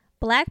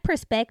 Black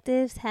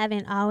perspectives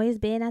haven't always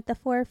been at the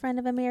forefront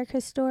of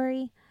America's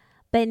story,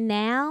 but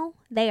now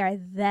they are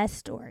the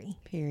story.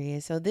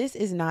 Period. So this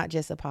is not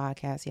just a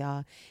podcast,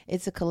 y'all.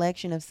 It's a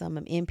collection of some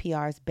of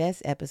NPR's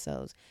best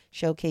episodes,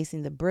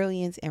 showcasing the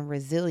brilliance and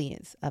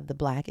resilience of the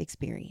Black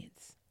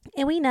experience.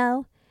 And we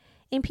know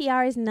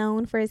NPR is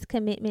known for its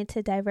commitment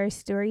to diverse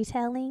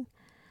storytelling,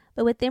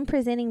 but with them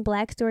presenting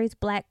Black stories,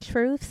 Black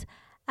truths,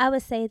 I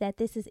would say that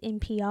this is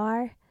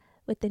NPR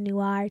with the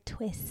noir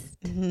twist.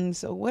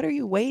 So what are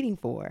you waiting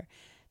for?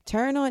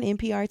 Turn on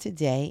NPR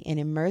today and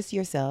immerse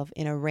yourself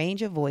in a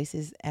range of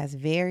voices as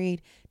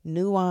varied,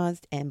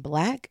 nuanced, and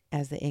Black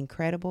as the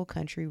incredible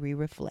country we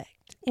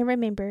reflect. And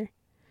remember,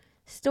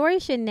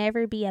 stories should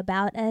never be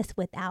about us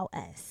without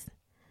us.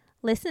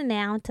 Listen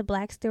now to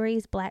Black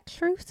Stories, Black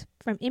Truths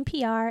from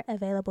NPR,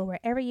 available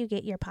wherever you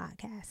get your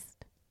podcast.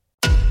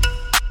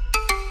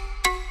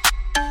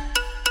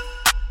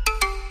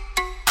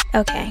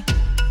 Okay.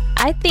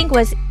 I think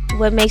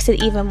what makes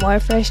it even more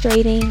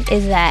frustrating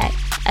is that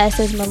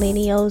us as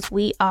millennials,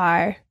 we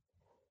are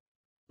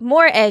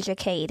more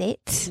educated,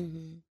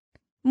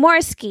 more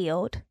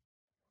skilled,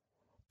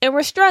 and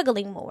we're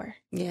struggling more.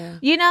 Yeah.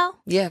 You know?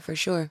 Yeah, for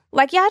sure.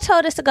 Like, y'all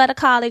told us to go to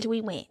college,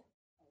 we went.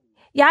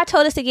 Y'all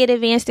told us to get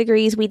advanced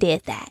degrees, we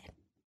did that.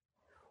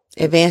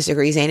 Advanced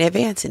degrees ain't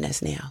advancing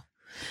us now.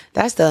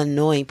 That's the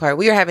annoying part.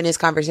 We were having this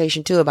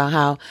conversation too about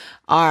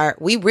how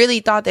we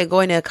really thought that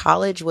going to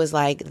college was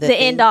like the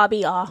end all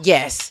be all.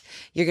 Yes.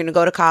 You're going to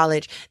go to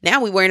college.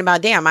 Now we're worrying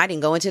about, damn, I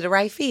didn't go into the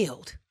right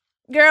field.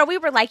 Girl, we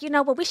were like,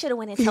 but we should have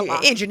went into law.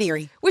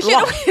 Engineering. We should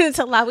have went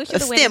into law. We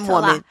should have went into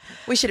law.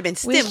 We should have been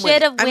STEM woman. We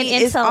should have went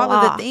into it's all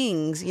law. of the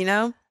things, you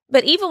know?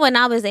 But even when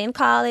I was in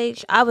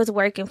college, I was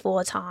working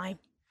full time.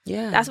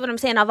 Yeah. That's what I'm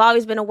saying. I've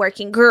always been a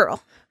working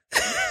girl.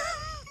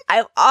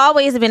 I've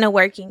always been a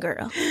working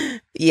girl.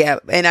 Yeah.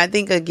 And I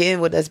think, again,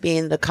 with us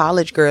being the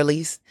college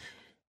girlies,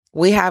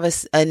 we have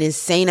an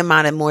insane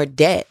amount of more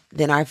debt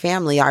than our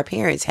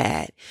parents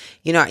had.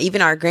 You know,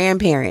 even our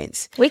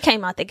grandparents. We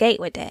came out the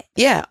gate with that.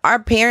 Yeah. Our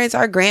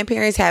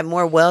grandparents had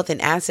more wealth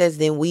and assets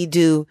than we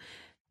do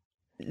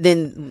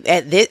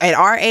at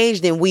our age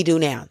than we do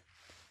now.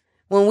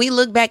 When we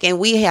look back and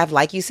we have,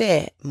 like you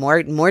said,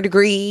 more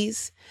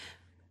degrees,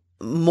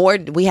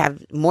 we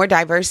have more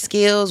diverse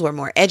skills, we're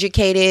more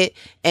educated,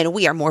 and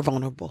we are more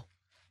vulnerable.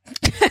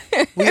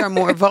 We are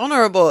more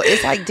vulnerable.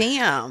 It's like,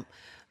 damn,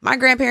 my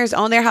grandparents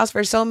owned their house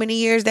for so many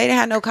years. They didn't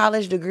have no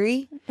college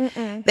degree.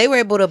 They were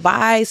able to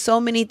buy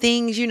so many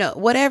things, you know,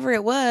 whatever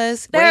it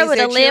was. They were able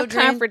to live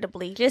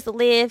comfortably, just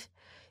live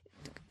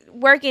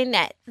working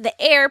at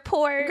the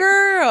airport.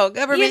 Girl,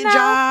 government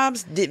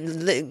jobs,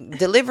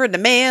 deliver the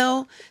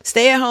mail,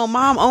 stay at home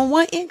mom on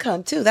one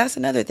income too. That's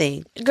another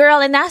thing.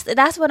 Girl, and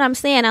that's what I'm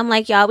saying. I'm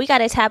like, y'all, we got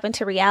to tap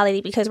into reality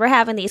because we're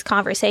having these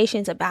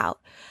conversations about,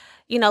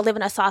 you know,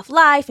 living a soft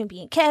life and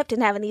being kept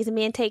and having these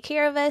men take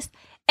care of us.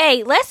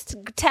 Hey, let's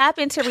tap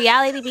into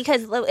reality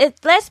because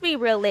let's be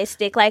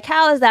realistic. Like,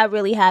 how is that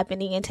really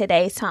happening in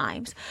today's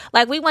times?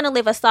 Like, we want to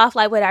live a soft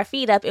life with our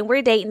feet up and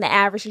we're dating the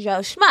average Joe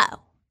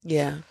Schmo.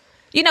 Yeah.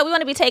 You know, we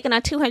want to be taking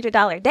on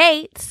 $200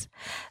 dates.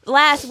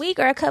 Last week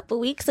or a couple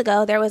weeks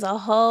ago, there was a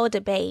whole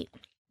debate,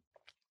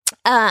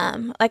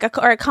 or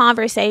a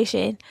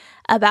conversation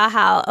about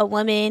how a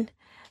woman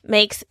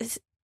makes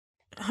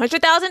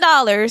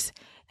 $100,000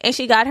 and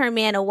she got her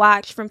man a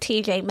watch from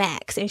TJ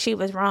Maxx and she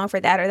was wrong for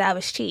that or that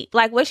was cheap.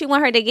 Like, what, she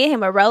want her to get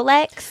him a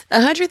Rolex?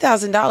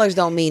 $100,000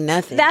 don't mean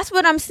nothing. That's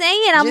what I'm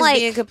saying. I'm just like,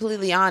 being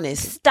completely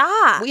honest.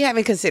 Stop. We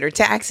haven't considered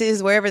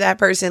taxes wherever that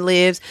person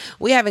lives.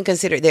 We haven't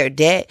considered their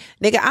debt.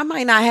 Nigga, I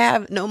might not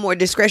have no more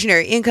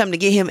discretionary income to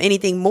get him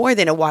anything more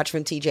than a watch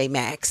from TJ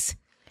Maxx.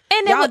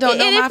 And y'all don't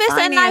know my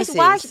finances. A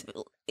nice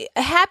watch,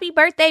 happy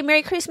birthday,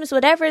 Merry Christmas,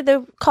 whatever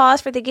the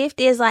cause for the gift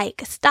is,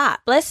 like,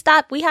 stop. Let's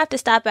stop. We have to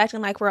stop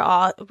acting like we're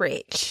all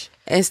rich.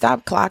 And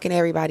stop clocking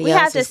everybody We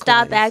else's have to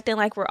stop coins. acting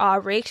like we're all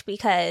rich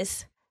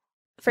because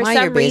for Mind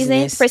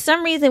your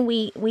some reason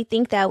we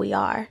think that we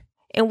are.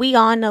 And we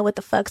all know what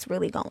the fuck's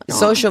really going on.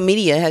 Social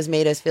media has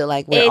made us feel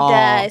like we're all.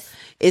 Does.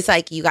 It's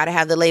like you got to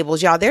have the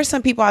labels. Y'all, there's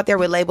some people out there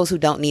with labels who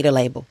don't need a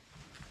label.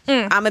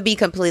 I'm going to be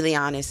completely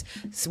honest.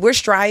 So we're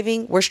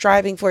striving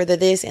for the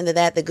this and the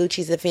that, the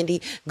Gucci's, the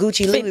Fendi,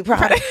 Gucci, Louis,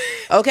 Prada.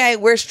 Okay,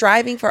 we're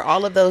striving for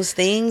all of those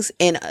things,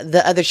 and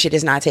the other shit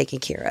is not taken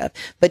care of.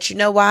 But you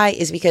know why?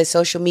 It's because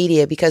social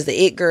media, because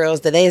the it girls,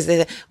 they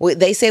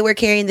say we're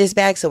carrying this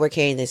bag, so we're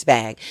carrying this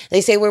bag.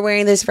 They say we're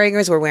wearing this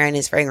fragrance, we're wearing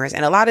this fragrance.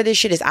 And a lot of this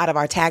shit is out of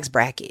our tax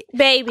bracket.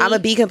 Baby. I'm going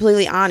to be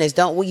completely honest.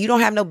 You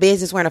don't have no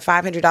business wearing a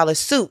 $500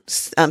 suit,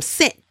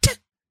 scent.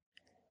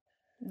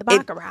 The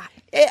Baccarat.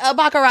 A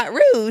Baccarat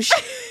Rouge.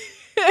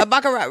 A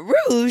Baccarat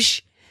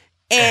Rouge.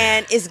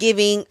 And it's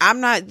giving,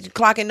 I'm not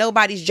clocking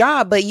nobody's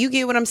job, but you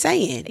get what I'm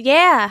saying.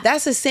 Yeah.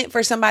 That's a scent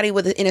for somebody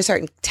in a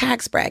certain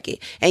tax bracket.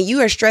 And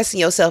you are stressing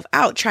yourself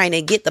out trying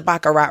to get the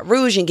Baccarat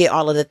Rouge and get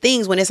all of the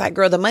things when it's like,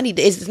 girl, the money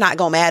is not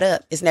going to add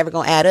up. It's never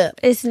going to add up.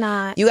 It's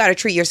not. You got to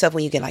treat yourself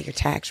when you get like your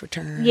tax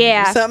return.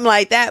 Yeah. Or something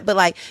like that. But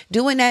like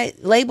doing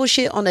that label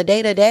shit on the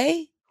day to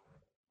day.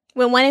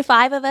 When 1 in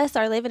 5 of us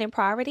are living in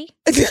poverty.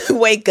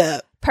 Wake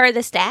up. Per the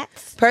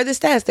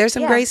stats. There's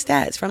some great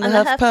stats from the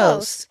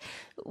HuffPost.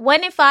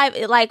 1 in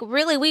 5, like,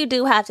 really, we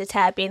do have to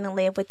tap in and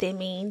live within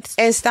means.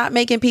 And stop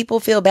making people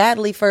feel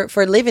badly for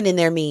living in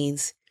their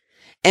means.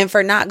 And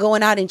for not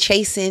going out and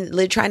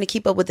trying to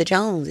keep up with the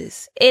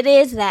Joneses. It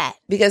is that.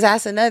 Because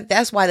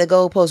that's why the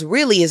goalpost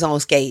really is on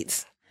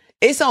skates.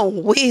 It's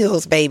on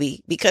wheels,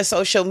 baby, because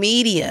social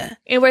media.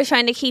 And we're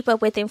trying to keep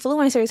up with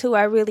influencers who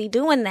are really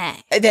doing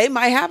that. They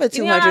might have a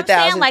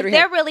 200,000. Like,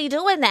 they're really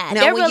doing that.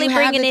 Now, they're really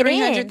bringing it in.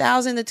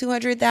 300,000 to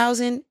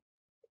 200,000.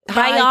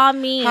 By all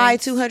means. High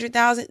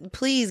 200,000.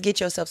 Please get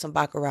yourself some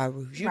Baccarat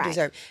Rouge. You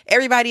deserve it.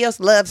 Everybody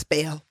else loves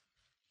spell.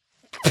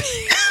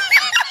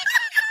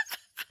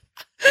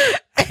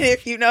 And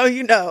if you know,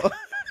 you know.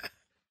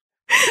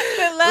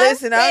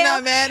 Listen, I'm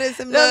not mad at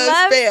some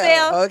love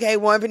spell. Okay,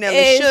 1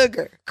 vanilla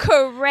sugar.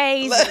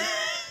 Crazy.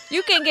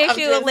 You can get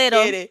you a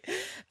little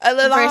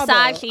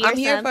Versace. I'm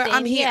here for.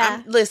 I'm here.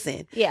 Yeah.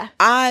 Listen. Yeah.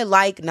 I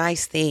like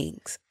nice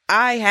things.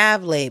 I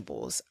have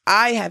labels.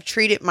 I have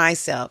treated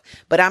myself,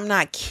 but I'm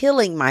not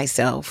killing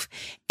myself,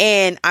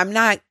 and I'm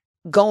not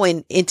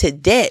going into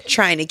debt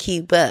trying to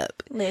keep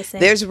up. Listen,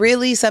 there's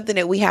really something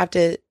that we have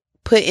to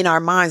put in our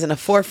minds, in the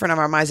forefront of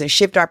our minds, and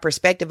shift our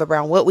perspective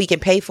around what we can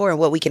pay for and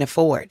what we can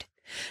afford.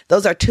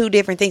 Those are two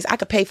different things. I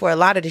could pay for a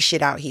lot of the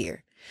shit out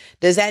here.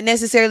 Does that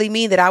necessarily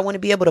mean that I want to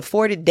be able to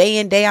afford it day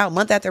in, day out,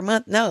 month after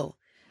month? No.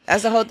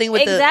 That's the whole thing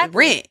with the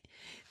rent.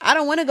 I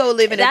don't want to go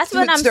live in a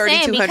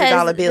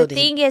 $3,200 building. The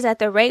thing is, at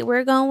the rate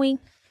we're going,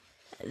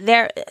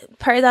 per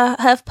the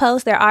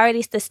HuffPost,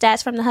 the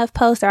stats from the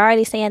HuffPost, they're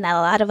already saying that a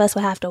lot of us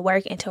will have to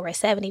work until we're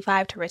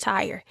 75 to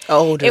retire.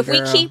 Older, if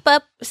we keep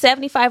up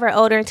 75 or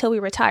older until we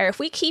retire, if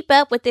we keep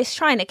up with this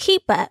trying to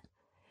keep up,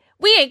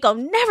 we ain't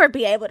gonna never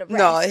be able to rest.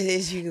 No, it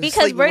is you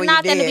because we're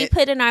not gonna be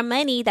putting our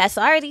money that's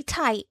already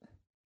tight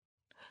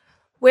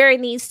where it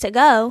needs to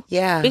go.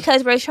 Yeah,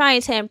 because we're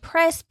trying to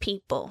impress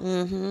people.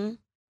 Mm-hmm.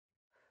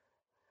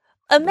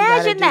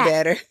 Imagine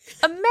that.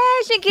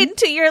 Imagine getting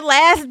to your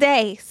last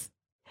days.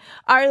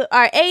 Our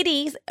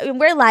 80s, and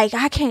we're like,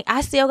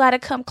 I still got to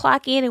come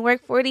clock in and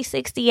work 40,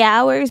 60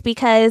 hours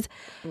because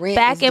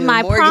back in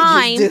my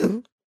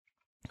prime,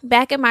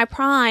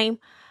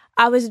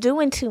 I was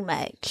doing too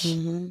much.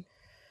 Mm-hmm.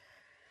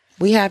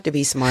 We have to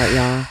be smart,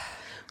 y'all.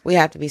 We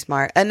have to be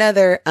smart.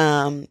 Another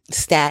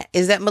stat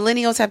is that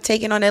millennials have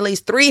taken on at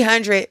least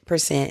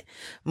 300%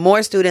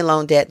 more student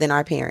loan debt than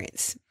our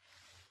parents.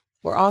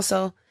 We're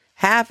also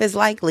half as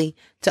likely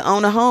to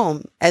own a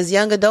home as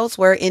young adults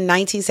were in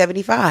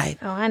 1975.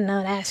 Oh, I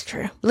know that's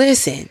true.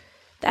 Listen.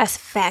 That's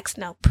facts,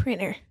 no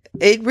printer.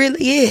 It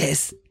really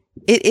is.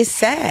 It is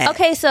sad.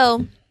 Okay,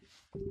 so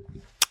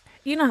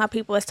you know how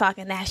people is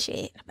talking that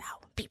shit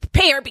about be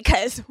prepared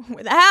because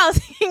when the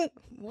housing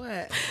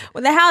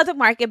when the housing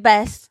market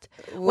busts,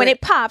 when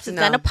it pops, it's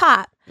gonna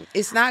pop.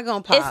 It's not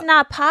gonna pop. It's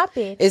not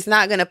popping. It's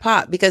not gonna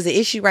pop because the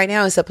issue right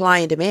now is supply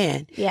and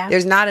demand. Yeah.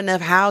 There's not enough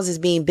houses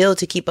being built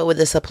to keep up with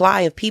the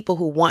supply of people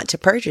who want to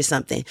purchase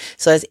something.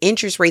 So as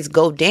interest rates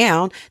go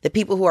down, the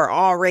people who are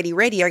already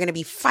ready are gonna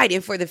be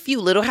fighting for the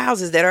few little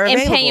houses that are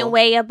available. And paying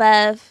way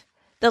above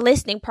the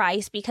listing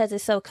price because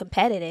it's so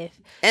competitive.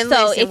 And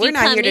so listen, we're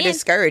not here to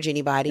discourage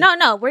anybody.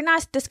 No, we're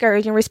not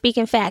discouraging. We're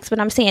speaking facts. But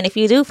I'm saying if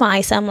you do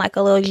find something like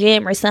a little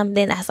gym or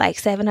something that's like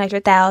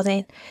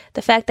 $700,000,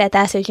 the fact that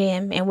that's a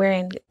gym and we're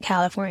in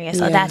California,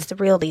 so that's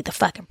really the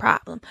fucking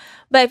problem.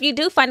 But if you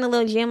do find a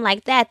little gym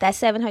like that, that's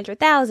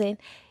 $700,000,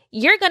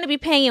 you're going to be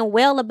paying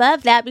well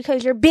above that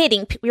because you're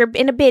bidding. You're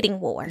in a bidding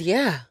war.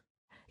 Yeah.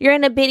 You're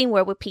in a bidding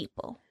war with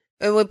people.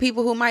 And with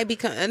people who might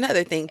become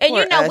another thing. And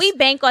you know, we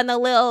bank on the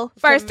little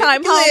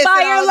first-time home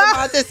buyer I was loan.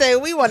 about to say,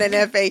 we want an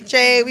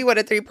FHA. We want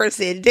a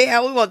 3%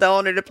 down. We want the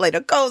owner to play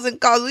the closing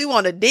costs. We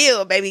want a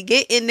deal, baby.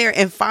 Get in there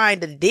and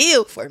find a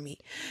deal for me.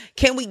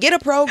 Can we get a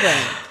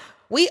program?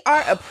 We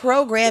are a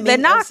programming. The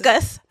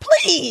Naka.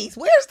 Please,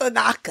 where's the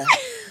Naka?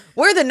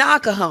 We're the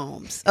Naka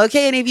homes.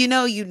 Okay. And if you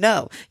know, you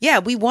know. Yeah,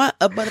 we want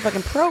a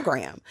motherfucking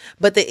program.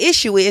 But the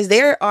issue is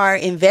there are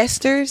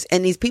investors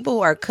and these people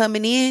who are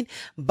coming in,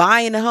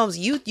 buying the homes.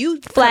 You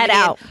flat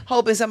out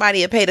hoping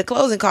somebody will pay the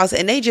closing costs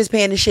and they just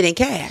paying the shit in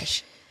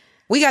cash.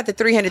 We got the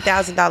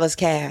 $300,000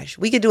 cash.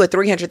 We could do a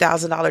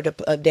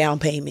 $300,000 down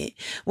payment.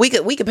 We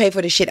could pay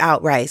for the shit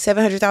outright.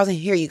 $700,000.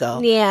 Here you go.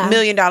 Yeah. $1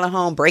 million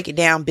home. Break it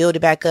down. Build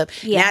it back up.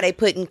 Yeah. Now they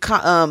putting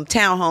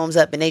townhomes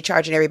up and they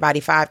charging everybody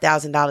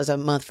 $5,000 a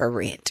month for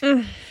rent.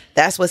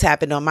 That's what's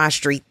happened on my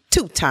street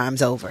 2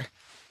 times over.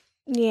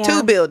 Yeah.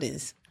 2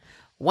 buildings.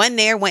 One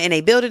there, one, and they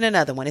building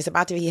another one. It's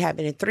about to be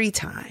happening 3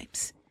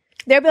 times.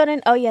 They're building.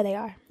 Oh yeah, they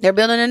are. They're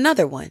building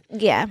another one.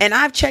 Yeah. And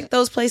I've checked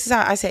those places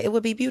out. I said it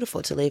would be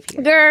beautiful to live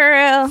here.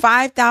 Girl.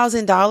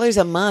 $5,000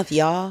 a month,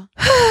 y'all.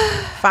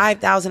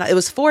 $5,000. It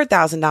was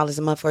 $4,000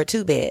 a month for a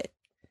 2-bed.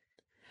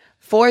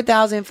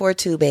 $4,000 for a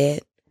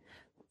 2-bed.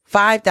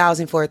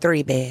 $5,000 for a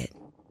 3-bed.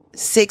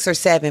 6 or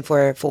 7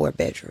 for a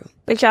 4-bedroom.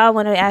 But y'all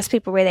want to ask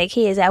people where their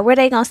kids at. Where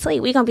they gonna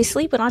sleep? We gonna be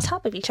sleeping on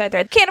top of each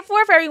other. Can't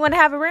afford for everyone to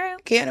have a room.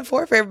 Can't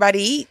afford for everybody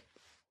to eat.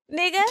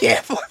 Nigga. Can't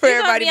afford for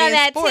everybody to be on be in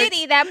that sports.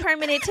 titty, that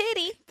permanent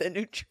titty. The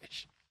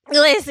nutrition.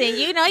 Listen,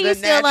 you know you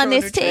still on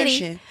this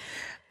nutrition. titty.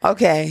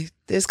 Okay,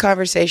 this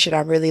conversation,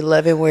 I'm really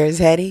loving where it's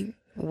heading.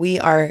 We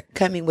are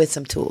coming with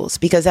some tools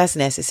because that's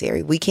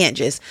necessary. We can't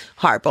just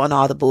harp on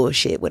all the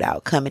bullshit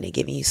without coming and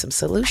giving you some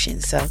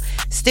solutions. So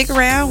stick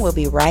around. We'll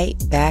be right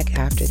back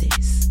after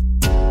this.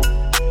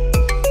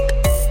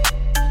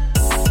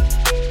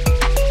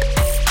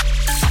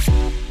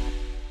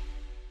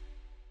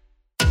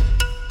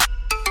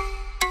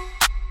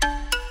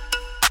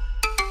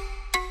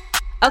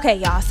 Okay,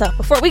 y'all. So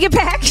before we get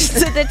back to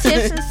the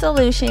tips and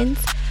solutions,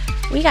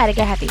 we got to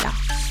get happy, y'all.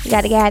 We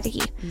got to get happy.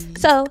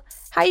 So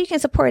how you can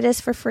support us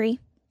for free?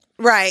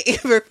 Right,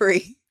 for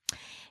free.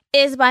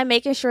 Is by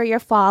making sure you're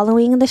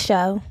following the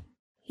show.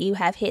 You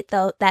have hit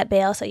that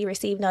bell so you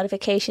receive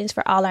notifications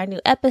for all our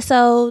new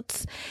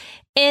episodes.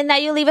 And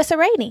that you leave us a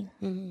rating.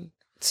 Mm-hmm.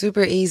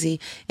 Super easy.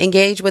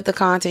 Engage with the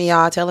content,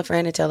 y'all. Tell a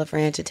friend to tell a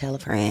friend to tell a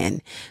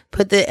friend.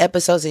 Put the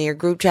episodes in your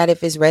group chat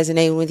if it's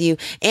resonating with you.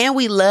 And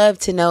we love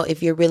to know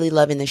if you're really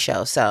loving the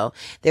show. So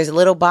there's a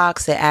little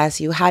box that asks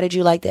you, how did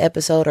you like the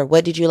episode? Or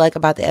what did you like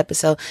about the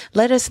episode?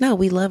 Let us know.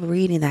 We love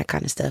reading that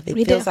kind of stuff.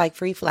 It feels like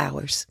free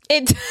flowers.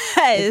 It does.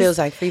 It feels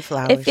like free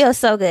flowers. It feels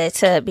so good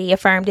to be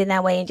affirmed in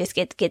that way and just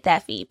get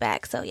that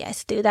feedback. So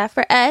yes, do that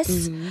for us.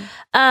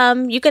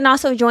 Mm-hmm. You can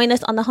also join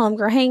us on the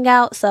Homegirl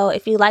Hangout. So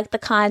if you like the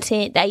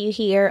content that you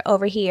hear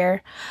over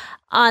here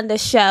on the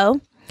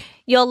show,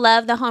 you'll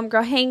love the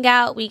Homegirl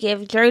Hangout. We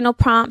give journal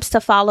prompts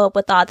to follow up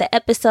with all the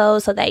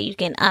episodes so that you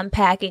can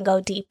unpack and go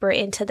deeper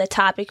into the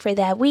topic for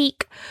that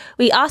week.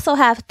 We also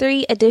have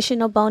 3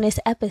 additional bonus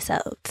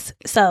episodes.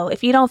 So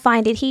if you don't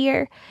find it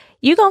here,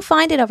 you're going to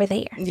find it over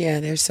there.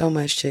 Yeah, there's so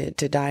much to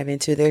dive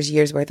into. There's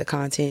years worth of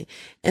content.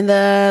 And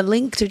the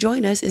link to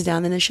join us is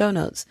down in the show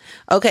notes.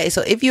 Okay,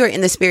 so if you're in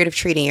the spirit of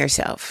treating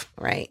yourself,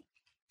 right,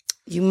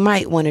 you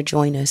might want to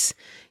join us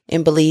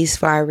in Belize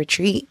for our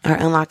retreat, our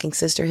Unlocking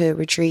Sisterhood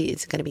retreat.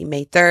 It's going to be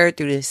May 3rd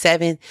through the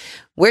 7th.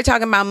 We're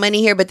talking about money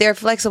here, but there are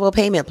flexible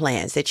payment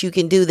plans that you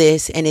can do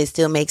this and it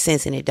still makes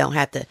sense and it don't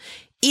have to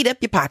eat up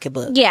your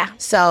pocketbook. Yeah.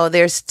 So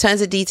there's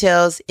tons of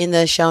details in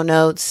the show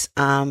notes.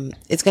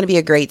 It's going to be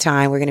a great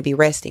time. We're going to be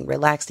resting,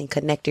 relaxing,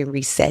 connecting,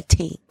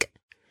 resetting,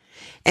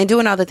 and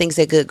doing all the things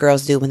that good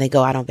girls do when they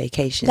go out on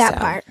vacation. That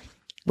part.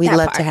 We'd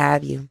love to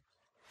have you.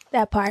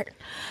 That part.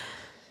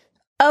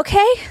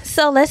 Okay,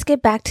 so let's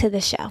get back to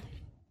the show.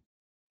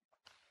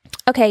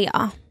 Okay,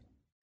 y'all.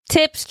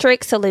 Tips,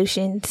 tricks,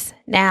 solutions.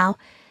 Now,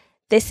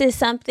 this is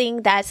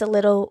something that's a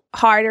little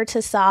harder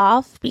to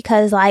solve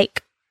because,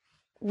 like,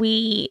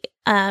 we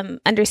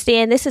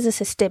understand this is a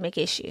systemic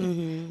issue.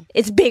 Mm-hmm.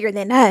 It's bigger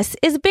than us.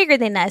 It's bigger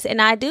than us.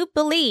 And I do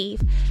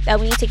believe that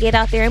we need to get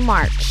out there and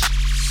march.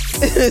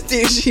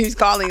 Dude, she's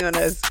calling on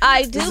us.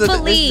 I do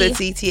believe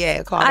the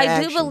CTA.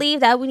 I do believe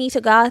that we need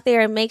to go out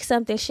there and make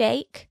something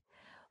shake.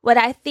 What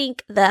I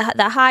think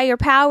the higher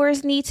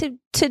powers need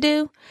to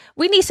do,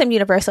 we need some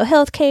universal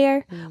health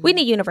care. Mm-hmm. We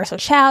need universal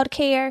child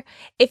care.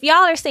 If y'all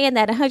are saying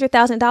that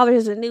 $100,000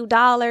 is a new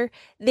dollar,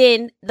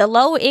 then the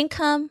low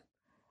income,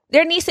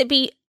 there needs to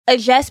be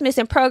adjustments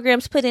and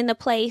programs put into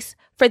place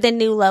for the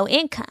new low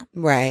income.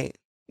 Right.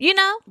 You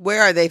know?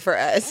 Where are they for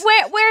us?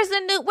 Where's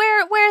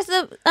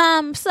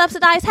the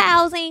subsidized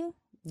housing?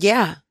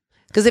 Yeah.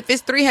 Because if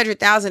it's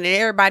 $300,000 and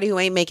everybody who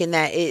ain't making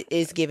that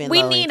is giving,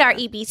 we need our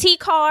EBT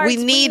cards.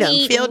 We need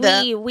them filled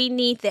up. We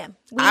need them.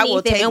 I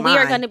will take and mine. we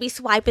are going to be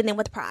swiping them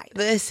with pride.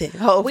 Listen,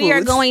 Whole Foods. We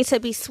are going to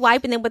be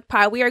swiping them with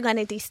pride. We are going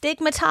to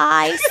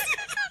destigmatize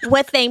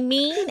what they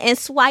mean and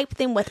swipe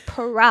them with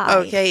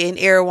pride. Okay, in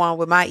Erewhon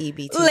with my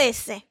EBT.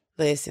 Listen.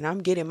 Listen, I'm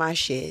getting my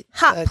shit.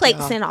 Hot Fuck plates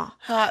y'all. and all.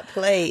 Hot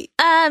plate.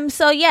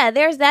 So yeah,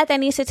 there's that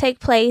needs to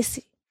take place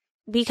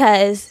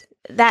because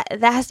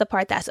that's the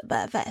part that's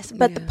above us.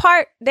 But the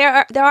part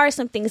there are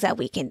some things that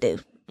we can do.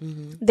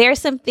 There's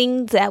some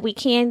things that we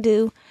can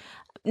do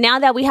now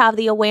that we have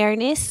the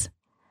awareness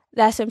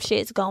that some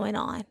shit's going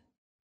on.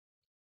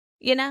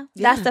 You know,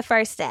 that's the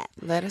first step.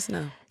 Let us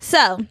know.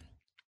 So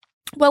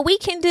what we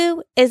can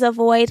do is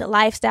avoid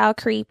lifestyle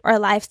creep or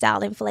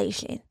lifestyle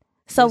inflation.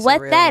 So That's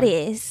what that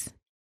is,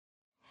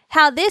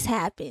 how this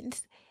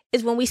happens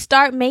is when we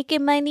start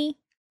making money,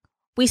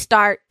 we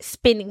start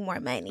spending more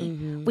money.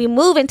 We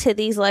move into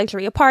these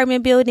luxury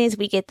apartment buildings.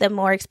 We get the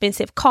more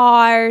expensive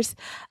cars.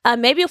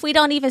 Maybe if we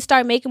don't even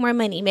start making more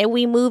money, maybe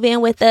we move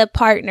in with a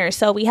partner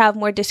so we have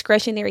more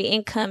discretionary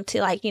income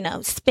to, like, you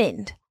know,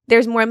 spend.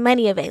 There's more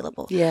money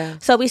available. Yeah.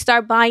 So we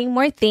start buying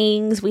more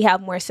things. We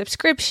have more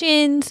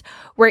subscriptions.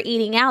 We're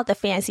eating out the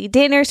fancy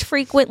dinners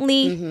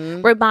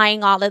frequently. We're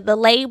buying all of the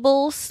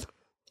labels.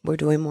 We're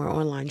doing more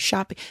online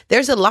shopping.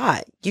 There's a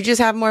lot. You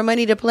just have more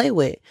money to play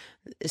with.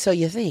 So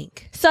you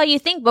think.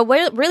 But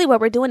really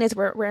what we're doing is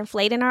we're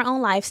inflating our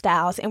own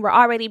lifestyles, and we're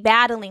already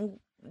battling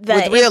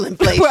with real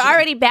inflation. We're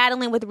already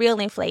battling with real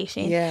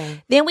inflation. Yeah.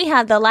 Then we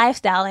have the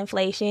lifestyle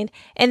inflation,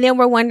 and then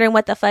we're wondering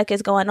what the fuck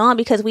is going on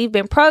because we've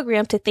been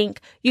programmed to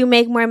think you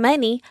make more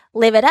money,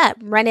 live it up,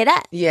 run it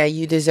up. Yeah,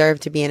 you deserve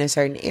to be in a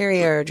certain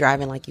area or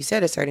driving, like you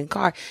said, a certain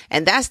car.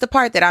 And that's the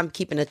part that I'm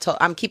keeping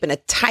a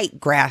tight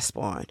grasp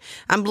on.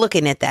 I'm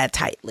looking at that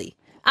tightly.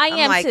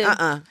 I'm like,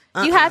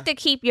 too. You have to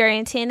keep your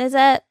antennas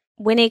up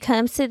when it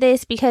comes to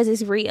this because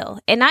it's real.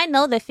 And I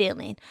know the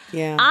feeling.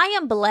 Yeah. I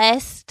am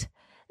blessed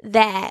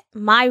that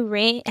my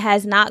rent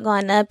has not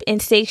gone up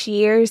in 6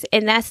 years,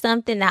 and that's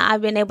something that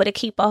I've been able to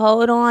keep a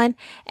hold on,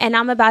 and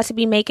I'm about to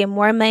be making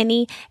more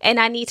money, and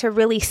I need to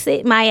really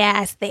sit my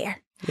ass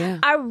there. Yeah.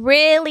 I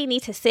really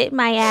need to sit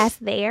my ass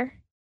there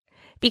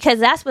because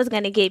that's what's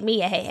going to get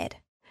me ahead.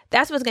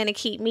 That's what's going to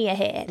keep me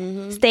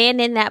ahead.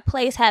 Staying in that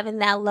place, having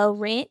that low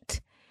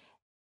rent.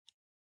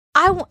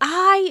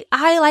 I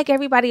like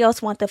everybody else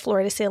want the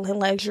floor to ceiling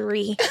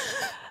luxury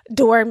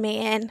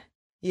doorman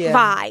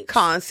vibe.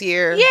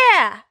 Concierge.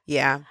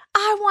 Yeah.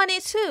 I want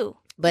it too.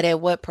 But at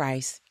what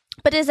price?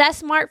 But is that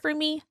smart for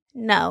me?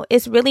 No,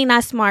 it's really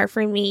not smart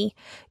for me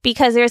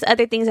because there's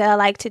other things that I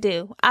like to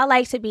do. I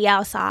like to be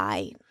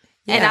outside.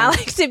 Yeah. And I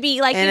like to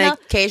be like, and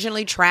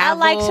occasionally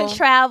travel. I like to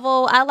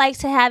travel. I like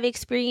to have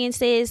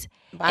experiences.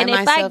 And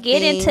if I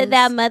get into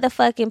that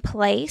motherfucking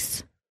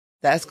place,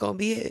 that's going to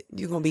be it.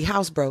 You're going to be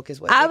house broke is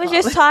what I was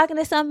just talking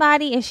to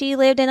somebody and she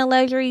lived in a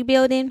luxury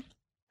building.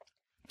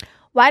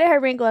 Why did her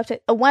rent go up to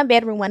a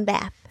 1-bedroom,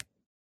 1-bath?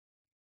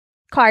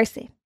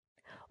 Carson.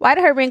 Why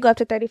did her rent go up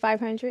to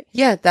 $3,500?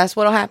 Yeah, that's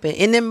what'll happen.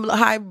 In them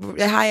high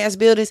ass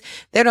buildings,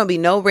 there don't be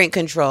no rent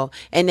control,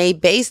 and they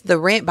base the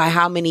rent by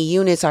how many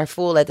units are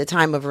full at the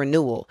time of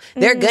renewal.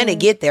 They're gonna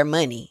get their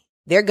money.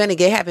 They're going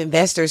to have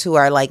investors who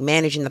are like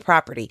managing the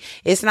property.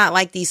 It's not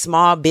like these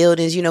small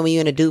buildings, you know, when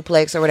you're in a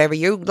duplex or whatever,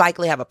 you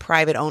likely have a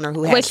private owner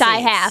who has Which sense.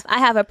 I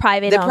have a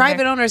private owner. The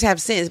private owners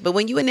have sense. But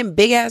when you in them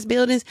big ass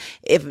buildings,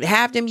 if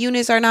half them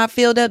units are not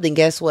filled up, then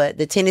guess what?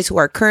 The tenants who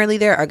are currently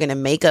there are going to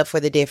make up for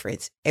the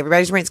difference.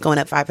 Everybody's rent's going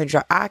up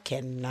 $500. I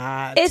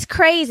cannot. It's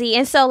crazy.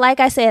 And so, like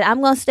I said,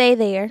 I'm going to stay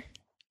there.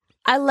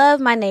 I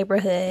love my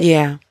neighborhood.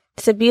 Yeah.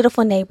 It's a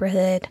beautiful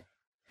neighborhood.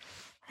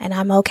 And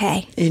I'm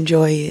okay.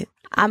 Enjoy it.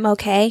 I'm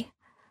okay.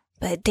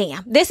 But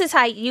damn, this is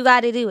how you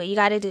got to do it. You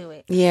got to do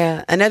it.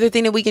 Yeah. Another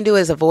thing that we can do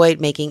is avoid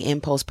making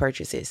impulse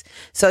purchases.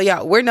 So,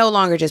 y'all, we're no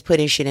longer just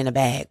putting shit in a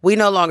bag. We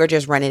no longer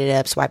just running it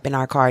up, swiping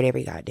our card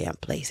every goddamn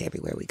place,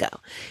 everywhere we go.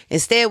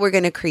 Instead, we're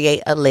going to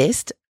create a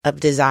list of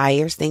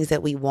desires, things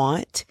that we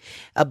want,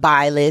 a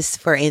buy list,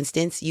 for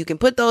instance. You can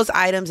put those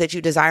items that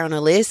you desire on a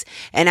list,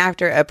 and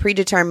after a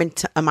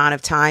predetermined amount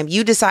of time,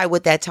 you decide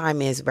what that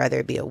time is, whether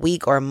it be a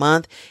week or a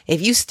month.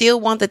 If you still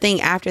want the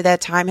thing after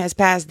that time has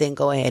passed, then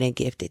go ahead and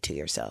gift it to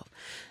yourself.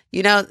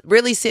 You know,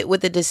 really sit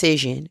with the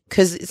decision,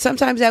 because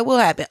sometimes that will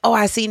happen. Oh,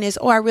 I seen this.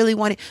 Oh, I really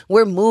want it.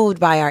 We're moved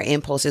by our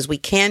impulses. We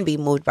can be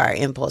moved by our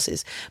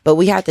impulses, but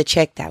we have to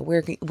check that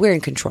we're in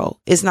control.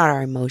 It's not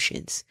our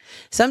emotions.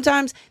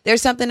 Sometimes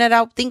there's something that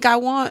I think I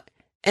want,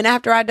 and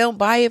after I don't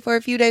buy it for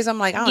a few days, I'm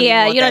like, I don't even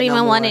want you don't that even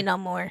no want more. it no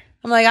more.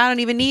 I'm like, I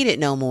don't even need it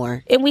no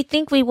more. And we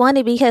think we want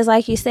it because,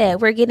 like you said,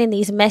 we're getting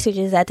these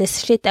messages that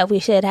this shit that we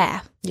should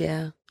have.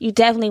 Yeah. You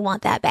definitely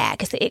want that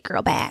bag. It's the it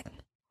girl bag.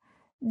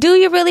 Do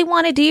you really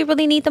want it? Do you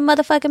really need the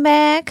motherfucking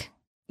bag?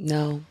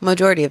 No.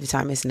 Majority of the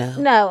time, it's no.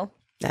 No.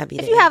 That'd be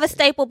if you have a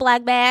staple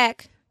black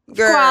bag,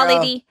 girl,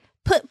 quality,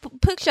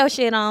 put your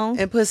shit on.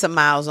 And put some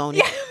miles on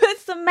it. Put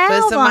some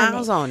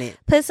miles on it.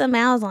 Put some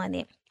miles on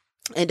it.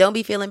 And don't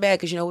be feeling bad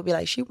because, you know, we'll be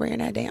like, she wearing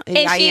that down.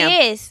 And she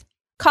is.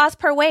 Cost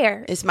per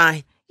wear. It's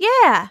mine.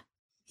 Yeah.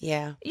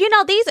 Yeah. You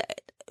know,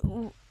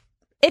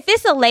 if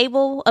it's a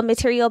label, a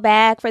material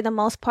bag, for the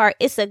most part,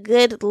 it's a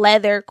good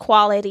leather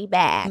quality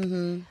bag.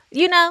 Mm-hmm.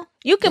 You know,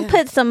 you can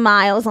put some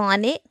miles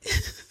on it.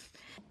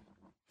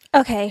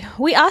 Okay.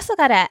 We also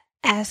got to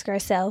ask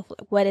ourselves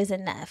what is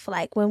enough.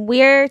 Like when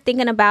we're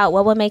thinking about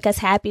what will make us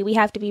happy, we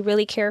have to be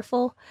really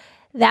careful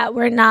that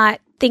we're not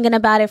thinking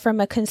about it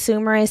from a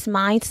consumerist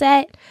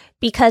mindset,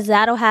 because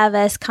that'll have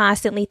us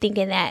constantly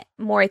thinking that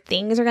more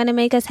things are going to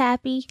make us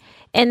happy.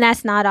 And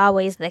that's not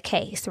always the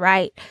case,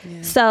 right?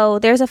 Yeah. So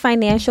there's a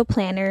financial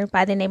planner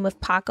by the name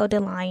of Paco de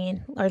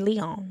Leon, or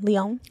Leon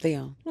DeLion.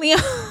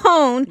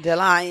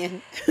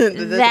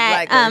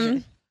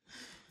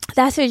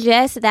 That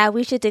suggests that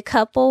we should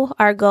decouple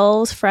our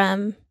goals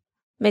from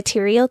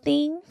material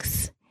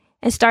things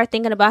and start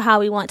thinking about how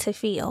we want to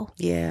feel.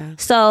 Yeah.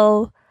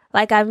 So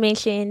like I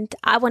mentioned,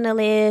 I want to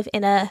live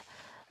in a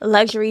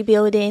luxury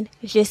building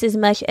just as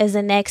much as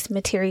the next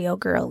material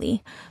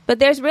girly. But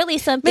there's really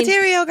something...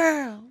 Material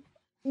girl.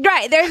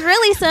 Right. There's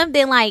really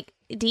something like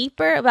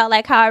deeper about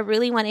like how I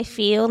really want to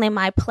feel in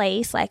my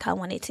place. Like I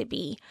want it to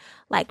be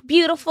like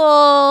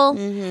beautiful,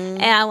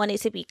 and I want it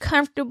to be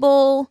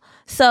comfortable.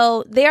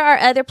 So there are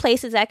other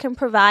places that can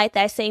provide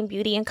that same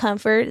beauty and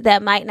comfort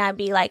that might not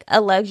be like a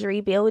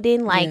luxury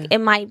building. Like it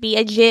might be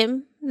a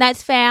gym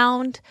that's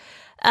found.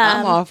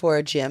 I'm all for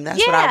a gym. That's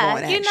what I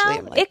want,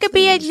 actually. Like, it could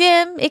be a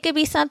gym. It could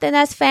be something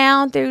that's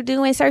found through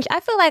doing search. I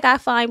feel like I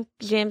find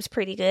gyms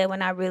pretty good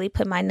when I really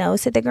put my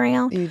nose to the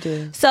ground. You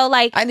do. So,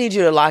 like... I need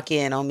you to lock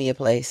in on me a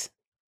place.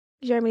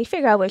 Jeremy,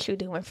 figure out what you're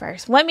doing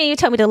first. One minute you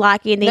told me to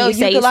lock in, then you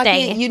say you're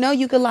staying. You know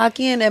you could lock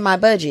in my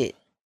budget.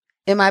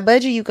 In my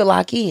budget, you could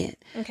lock in.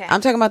 Okay.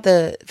 I'm talking about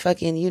the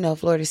fucking,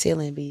 floor to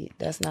ceiling beat.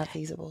 That's not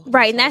feasible.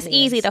 Right, and that's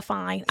easy to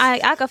find.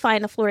 I could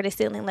find a floor to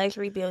ceiling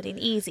luxury building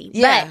easy.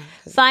 Yeah.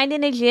 But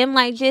finding a gym,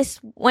 like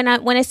just when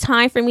it's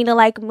time for me to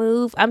like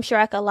move, I'm sure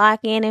I could lock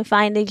in and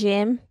find a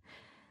gym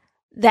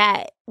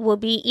that will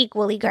be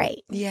equally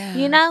great.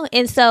 Yeah.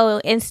 And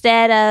so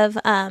instead of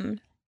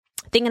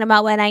thinking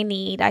about what I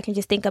need, I can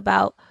just think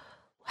about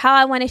how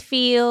I want to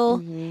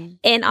feel,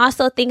 and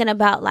also thinking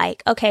about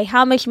like, okay,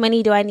 how much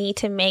money do I need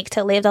to make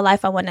to live the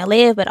life I want to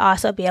live, but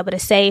also be able to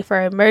save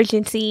for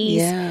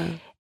emergencies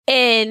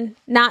and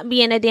not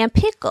be in a damn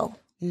pickle.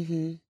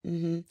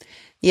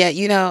 Yeah,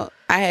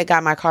 I had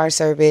got my car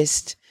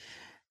serviced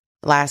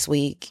last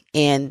week,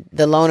 and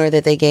the loaner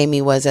that they gave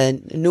me was a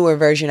newer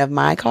version of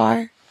my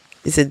car.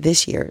 It's a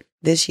this year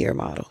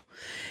model.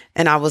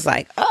 And I was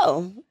like,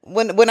 oh,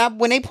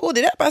 when they pulled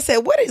it up, I said,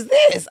 what is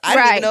this? I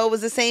didn't even know it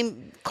was the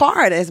same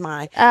car as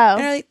mine. Oh. And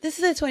they're like, this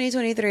is a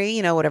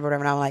 2023, whatever.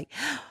 And I'm like,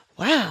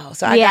 wow.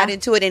 So I got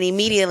into it, and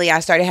immediately I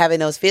started having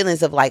those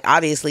feelings of like,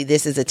 obviously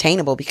this is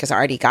attainable because I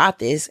already got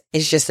this.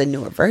 It's just a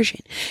newer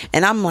version.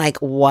 And I'm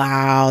like,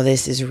 wow,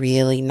 this is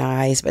really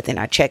nice. But then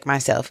I check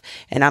myself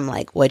and I'm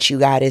like, what you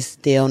got is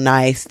still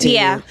nice too.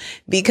 Yeah.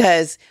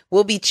 Because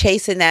we'll be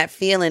chasing that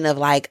feeling of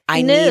like,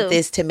 I need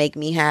this to make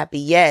me happy.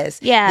 Yes.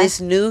 Yeah.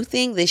 This new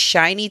thing, this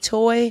shiny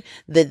toy,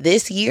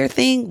 this year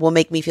thing will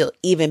make me feel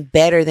even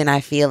better than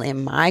I feel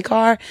in my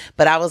car.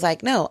 But I was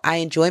like, no, I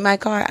enjoy my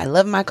car. I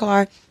love my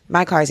car.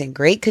 My car is in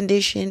great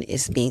condition.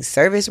 It's being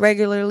serviced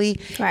regularly.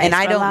 Right, and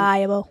it's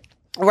reliable.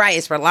 Right,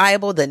 it's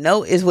reliable. The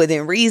note is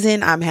within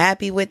reason. I'm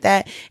happy with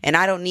that. And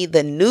I don't need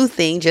the new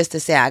thing just to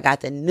say I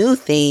got the new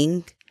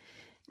thing.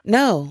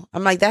 No,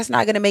 I'm like, that's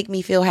not going to make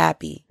me feel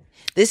happy.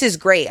 This is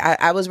great.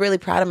 I was really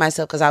proud of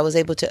myself because I was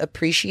able to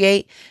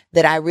appreciate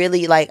that I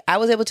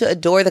was able to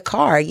adore the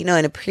car,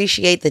 and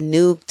appreciate the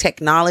new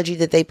technology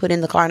that they put in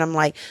the car. And I'm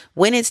like,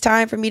 when it's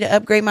time for me to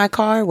upgrade my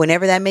car,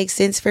 whenever that makes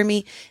sense for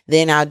me,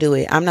 then I'll do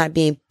it. I'm not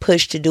being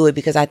pushed to do it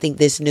because I think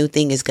this new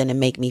thing is going to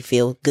make me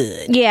feel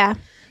good. Yeah.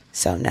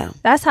 So no.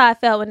 That's how I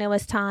felt when it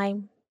was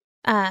time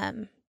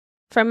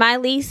for my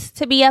lease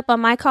to be up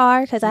on my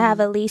car, because I have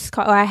a lease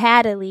car, or I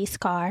had a lease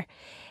car.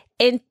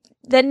 And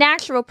the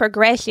natural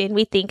progression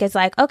we think is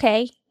like,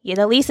 okay,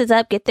 the lease is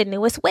up, get the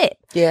newest whip.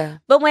 Yeah.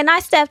 But when I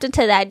stepped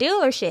into that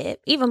dealership,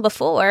 even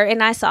before,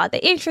 and I saw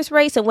the interest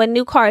rates and what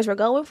new cars were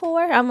going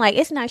for, I'm like,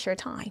 it's not your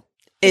time.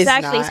 It's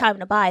actually time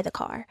to buy the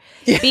car.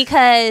 Yeah.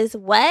 Because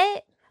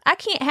what? I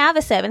can't have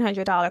a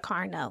 $700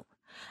 car note.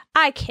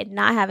 I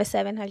cannot have a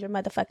 $700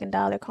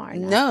 motherfucking car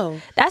note.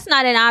 No. That's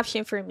not an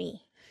option for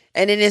me.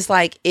 And then it's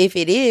like, if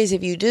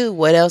you do,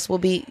 what else will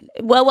be?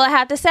 Well, we'll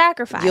have to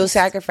sacrifice. You'll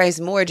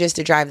sacrifice more just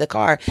to drive the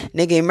car.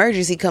 Nigga,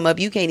 emergency come up.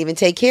 You can't even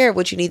take care of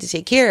what you need to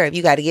take care of.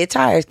 You got to get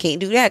tires. Can't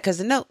do that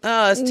because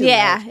it's too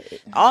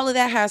much. All of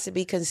that has to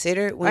be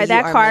considered when you are making moves.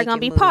 Or that car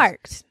going to be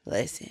parked.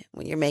 Listen,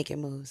 when you're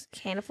making moves.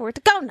 Can't afford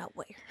to go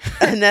nowhere.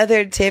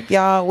 Another tip,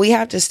 y'all. We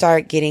have to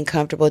start getting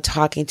comfortable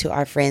talking to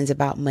our friends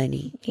about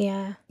money.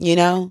 Yeah.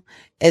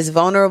 As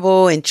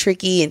vulnerable and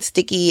tricky and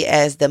sticky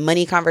as the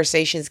money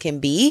conversations can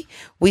be,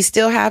 we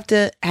still have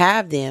to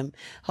have them.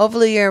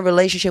 Hopefully you're in a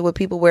relationship with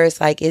people where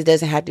it's like, it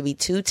doesn't have to be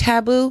too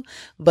taboo,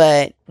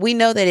 but we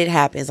know that it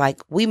happens.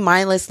 Like, we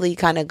mindlessly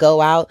kind of go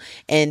out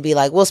and be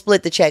like, we'll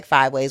split the check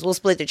 5 ways. We'll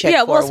split the check 4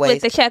 ways. Yeah, we'll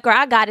split the check, or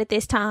I got it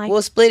this time.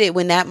 We'll split it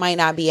when that might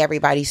not be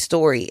everybody's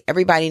story.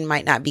 Everybody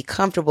might not be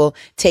comfortable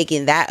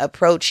taking that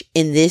approach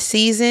in this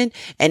season.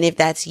 And if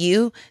that's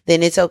you,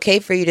 then it's okay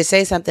for you to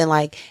say something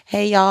like,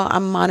 hey, y'all,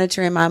 I'm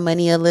monitoring monitoring my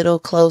money a little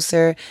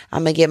closer.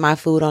 I'm going to get my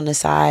food on the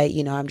side.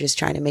 You know, I'm just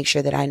trying to make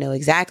sure that I know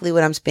exactly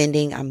what I'm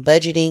spending. I'm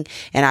budgeting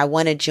and I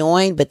want to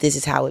join, but this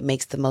is how it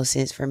makes the most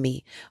sense for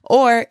me.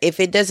 Or if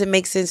it doesn't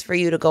make sense for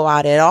you to go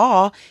out at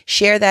all,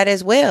 share that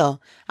as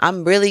well.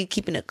 I'm really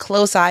keeping a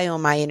close eye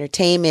on my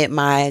entertainment,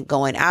 my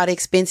going out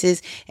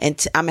expenses,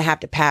 and I'm going to have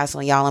to pass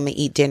on y'all. I'm going to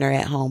eat dinner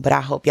at home, but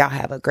I hope y'all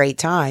have a great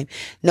time.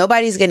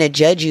 Nobody's going to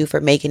judge you for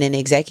making an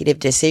executive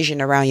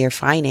decision around your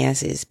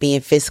finances,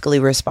 being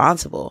fiscally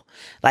responsible.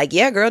 Like,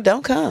 yeah, girl,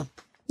 don't come.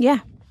 Yeah.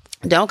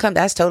 Don't come.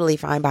 That's totally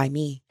fine by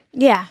me.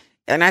 Yeah.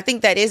 And I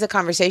think that is a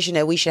conversation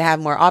that we should have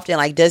more often.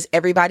 Like, does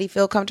everybody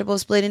feel comfortable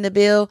splitting the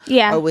bill?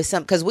 Yeah. Or with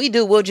some, because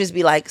we'll just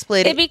be like,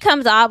 split it. It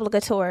becomes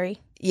obligatory.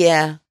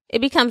 Yeah. It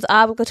becomes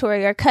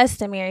obligatory or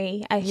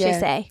customary, I should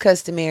say.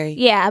 Customary.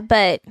 Yeah,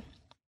 but...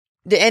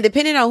 And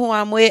depending on who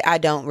I'm with, I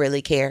don't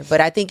really care.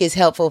 But I think it's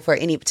helpful for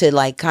to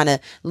like kind of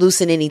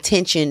loosen any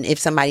tension if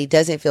somebody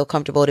doesn't feel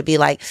comfortable to be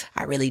like,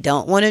 I really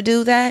don't want to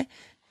do that.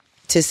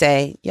 To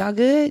say, y'all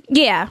good?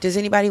 Yeah. Does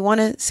anybody want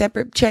a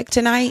separate check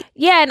tonight?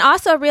 Yeah, and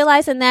also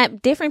realizing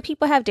that different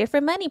people have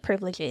different money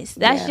privileges.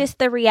 That's just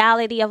the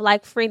reality of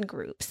like friend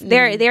groups.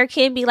 There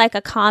can be like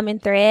a common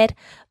thread,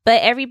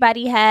 but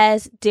everybody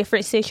has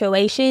different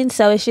situations.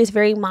 So it's just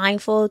very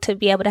mindful to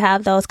be able to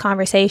have those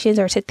conversations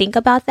or to think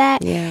about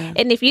that. Yeah.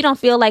 And if you don't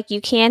feel like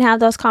you can have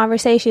those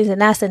conversations, then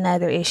that's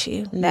another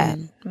issue that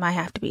might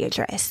have to be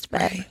addressed.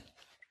 But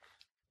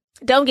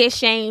don't get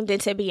shamed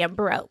into being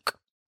broke.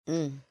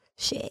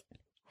 Shit.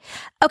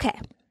 Okay.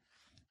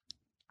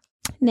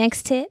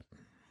 Next tip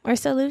or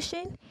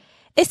solution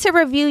is to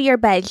review your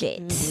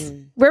budgets.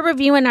 We're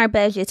reviewing our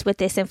budgets with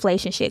this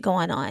inflation shit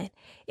going on.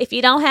 If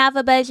you don't have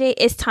a budget,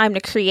 it's time to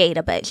create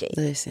a budget.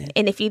 Listen.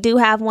 And if you do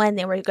have one,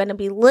 then we're going to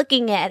be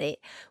looking at it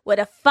with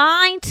a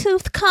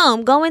fine-tooth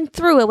comb, going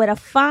through it with a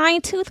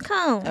fine-tooth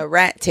comb. A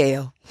rat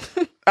tail.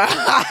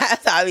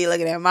 That's how I be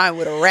looking at mine,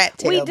 with a rat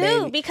tail. We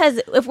do,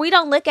 because if we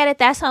don't look at it,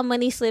 that's how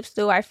money slips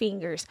through our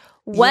fingers.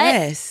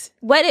 Where is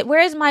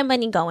my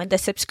money going? The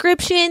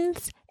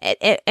subscriptions?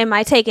 Am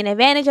I taking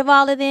advantage of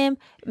all of them?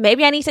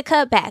 Maybe I need to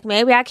cut back.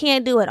 Maybe I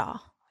can't do it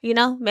all. You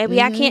know,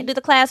 maybe I can't do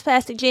the class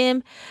pass, the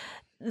gym,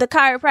 the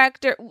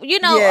chiropractor. You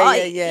know,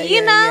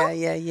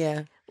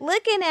 yeah.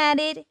 Looking at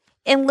it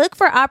and look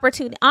for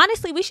opportunity.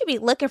 Honestly, we should be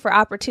looking for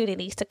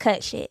opportunities to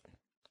cut shit.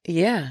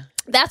 Yeah.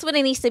 That's what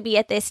it needs to be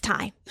at this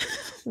time.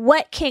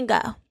 What can go?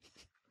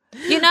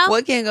 You know?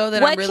 What can go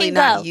that I'm really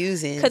not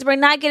using? Because we're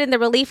not getting the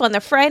relief on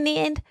the front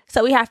end,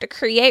 so we have to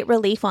create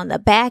relief on the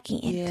back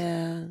end.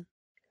 Yeah.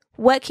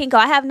 What can go?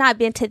 I have not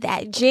been to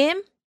that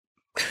gym.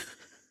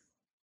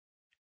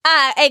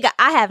 I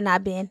have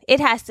not been. It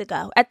has to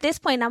go. At this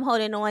point, I'm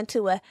holding on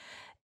to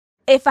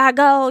if I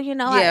go, you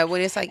know. Yeah,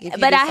 when it's like, if you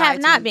but I have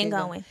to, not been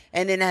going.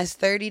 And then that's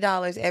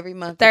 $30 every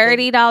month.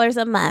 $30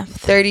 a month.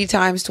 30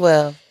 times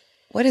 12.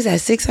 What is that?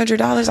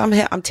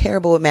 $600? I'm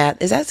terrible with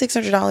math. Is that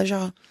 $600,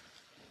 y'all?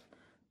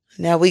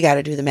 Now we got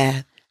to do the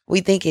math.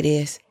 We think it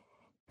is.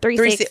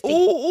 360.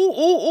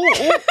 Ooh.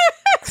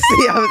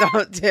 See,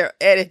 I'm terrible.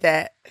 Edit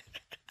that.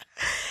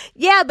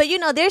 Yeah, but you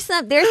know, there's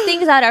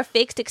things that are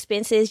fixed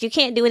expenses. You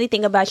can't do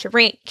anything about your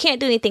rent. You can't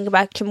do anything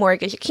about your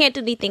mortgage. You can't do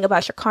anything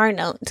about your car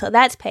note until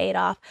that's paid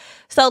off.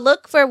 So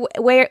look for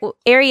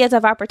areas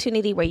of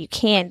opportunity where you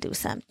can do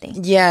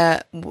something.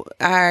 Yeah,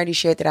 I already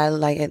shared that I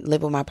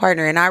live with my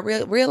partner, and I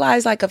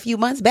realized like a few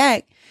months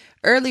back,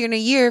 earlier in the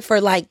year,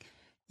 for like,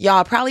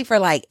 y'all, probably for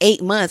like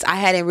 8 months, I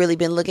hadn't really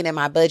been looking at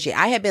my budget.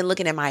 I had been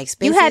looking at my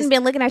expenses. You hadn't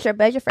been looking at your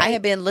budget for I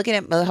had been looking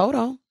at, hold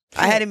on.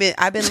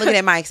 I've been looking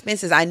at my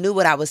expenses. I knew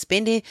what I was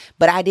spending,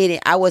 but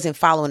I wasn't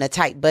following a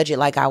tight budget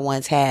like I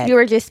once had. You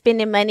were just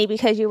spending money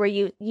because you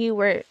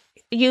were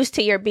used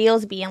to your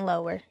bills being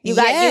lower. You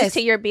got used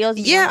to your bills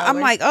being lower. I'm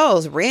like, oh,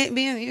 it's rent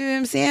being, you know what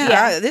I'm saying?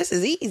 Yeah. This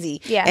is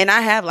easy. Yeah. And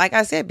I have, like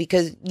I said,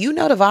 because you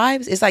know the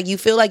vibes, it's like you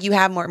feel like you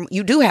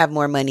do have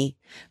more money,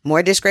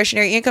 more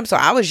discretionary income. So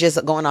I was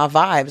just going off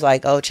vibes,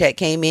 like, oh, check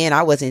came in.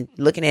 I wasn't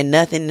looking at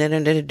nothing,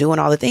 doing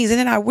all the things. And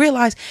then I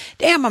realized,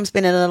 damn, I'm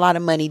spending a lot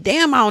of money.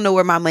 Damn, I don't know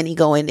where my money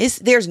going.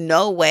 There's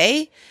no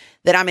way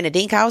that I'm in a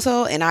dink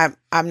household and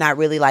I'm not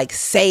really like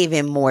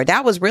saving more.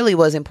 That was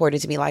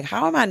important to me. Like,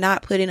 how am I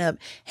not putting up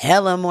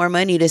hella more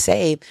money to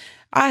save?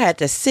 I had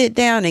to sit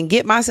down and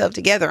get myself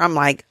together. I'm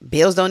like,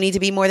 bills don't need to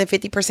be more than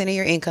 50% of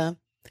your income.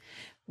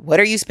 What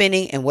are you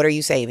spending and what are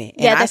you saving?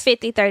 And yeah, the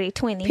 50, 30,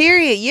 20.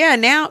 Period. Yeah.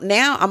 Now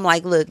I'm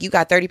like, look, you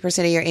got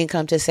 30% of your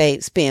income to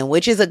spend,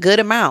 which is a good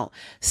amount.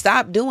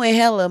 Stop doing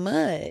hella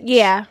much.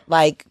 Yeah.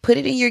 Like, put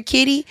it in your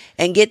kitty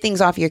and get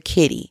things off your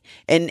kitty.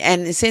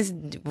 And since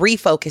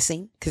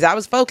refocusing, because I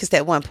was focused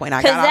at one point,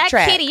 I got off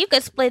track. Because that kitty, you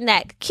could split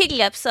that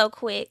kitty up so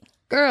quick.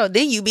 Girl,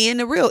 then you be in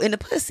the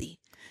pussy.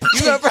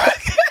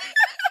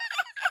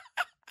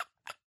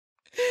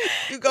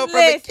 You go from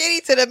the kitty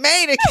to the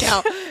main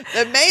account.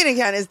 The main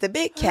account is the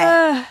big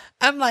cat.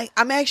 I'm like,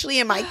 I'm actually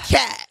in my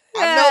cat.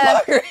 I'm no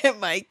longer in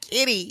my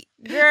kitty.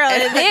 Girl,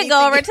 and then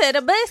go over to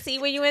the bussy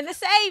when you in the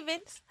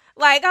savings.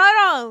 Like,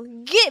 hold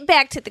on. Get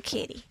back to the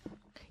kitty.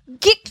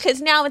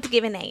 Because now it's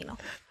giving anal.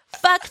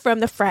 Fucked from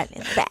the front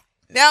and back.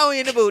 Now we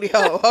in the booty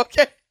hole.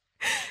 Okay.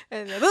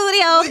 And the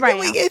booty hole. When did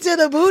we get to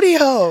the booty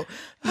hole?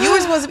 You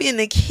were supposed to be in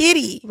the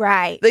kitty.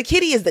 Right. The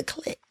kitty is the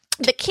clit.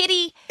 The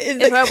kitty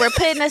is what we're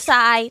putting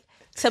aside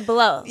to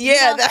blow.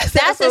 Yeah, that's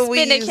that's to what we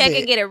spend a use check it.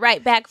 and get it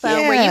right back from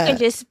where you can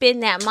just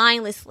spend that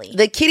mindlessly.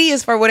 The kitty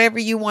is for whatever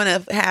you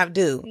want to have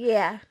do.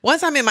 Yeah.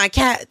 Once I'm in my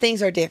cat,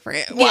 things are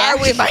different. Why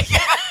are we in my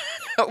cat?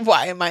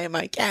 Why am I in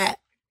my cat?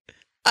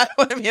 I don't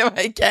want to be in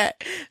my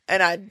cat.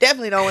 And I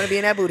definitely don't want to be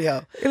in that booty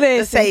hole.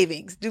 The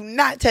savings. Do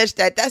not touch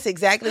that. That's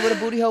exactly what a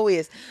booty hole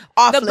is.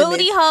 Off the limits.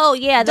 booty hole,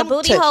 yeah. The Don't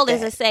booty touch hole that.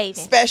 is a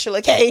savings. Special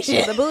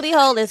occasion. The booty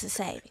hole is a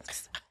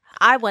savings.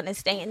 I want to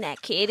stay in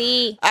that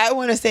kitty. I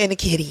want to stay in the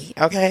kitty,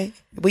 okay?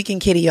 We can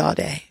kitty all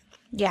day.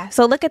 Yeah.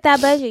 So look at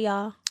that budget,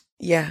 y'all.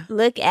 Yeah.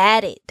 Look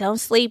at it. Don't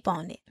sleep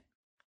on it.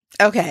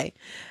 Okay.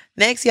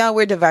 Next, y'all,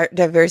 we're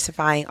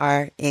diversifying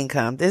our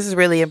income. This is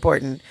really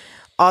important.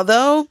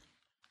 Although,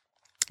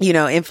 you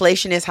know,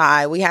 inflation is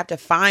high, we have to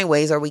find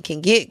ways, or we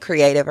can get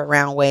creative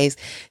around ways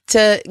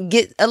to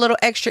get a little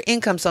extra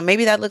income. So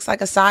maybe that looks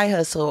like a side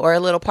hustle or a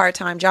little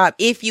part-time job,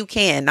 if you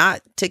can,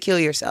 not to kill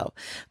yourself,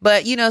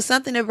 but you know,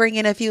 something to bring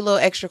in a few little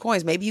extra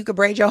coins. Maybe you could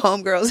braid your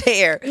homegirl's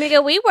hair.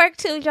 Nigga, we work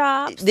 2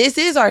 jobs. This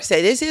is our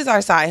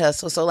side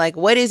hustle. So like,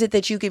 what is it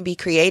that you can be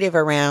creative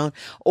around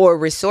or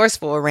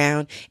resourceful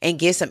around and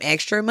get some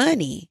extra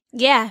money?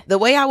 Yeah. The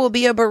way I will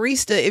be a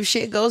barista if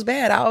shit goes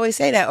bad. I always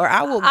say that. Or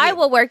I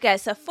will work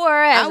at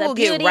Sephora as a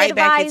beauty get right advisor.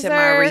 back into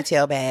my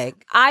retail bag.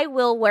 I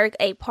will work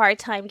a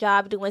part-time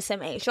job doing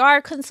some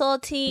HR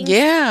consulting.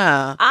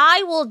 Yeah.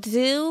 I will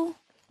do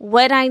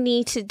what I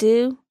need to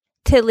do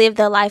to live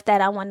the life that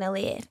I want to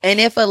live. And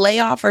if a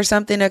layoff or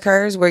something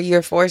occurs where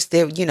you're forced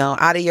to, you know,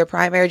 out of your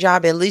primary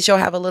job, at least you'll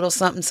have a little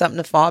something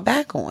to fall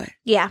back on.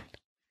 Yeah.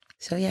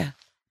 So yeah.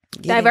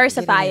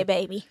 Diversify it,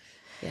 baby.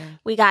 Yeah.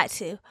 We got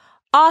to.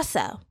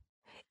 Also,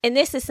 and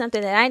this is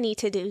something that I need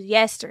to do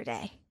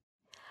yesterday.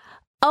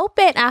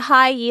 Open a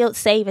high yield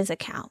savings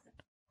account.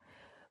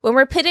 When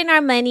we're putting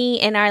our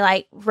money in our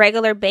like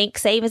regular bank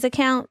savings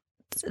account,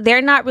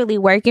 they're not really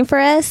working for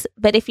us.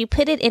 But if you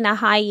put it in a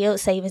high yield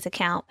savings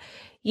account,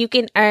 you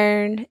can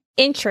earn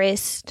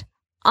interest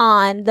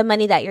on the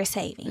money that you're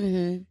saving.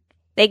 Mm-hmm.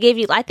 They give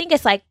you, I think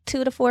it's like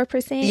 2 to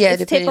 4%. Yeah, it's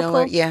depending typical.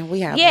 on what, yeah,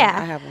 we have Yeah.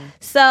 one. I have one.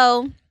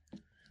 So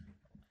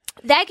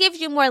that gives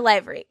you more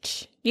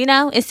leverage, you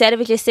know, instead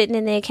of it just sitting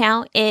in the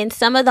account. And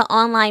some of the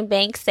online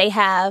banks, they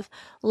have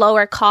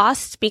lower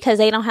costs because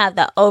they don't have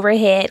the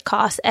overhead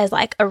costs as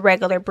like a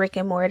regular brick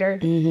and mortar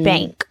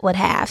bank would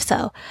have.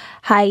 So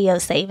high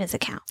yield savings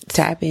account.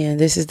 Tap in.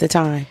 This is the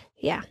time.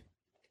 Yeah.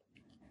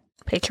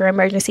 Put your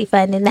emergency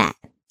fund in that.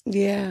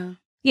 Yeah.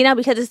 You know,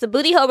 because it's the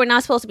booty hole, we're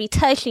not supposed to be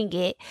touching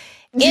it.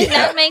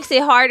 That makes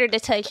it harder to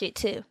touch it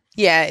too.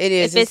 Yeah, it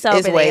is. If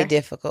It's way there.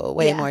 difficult.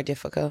 Way more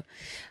difficult.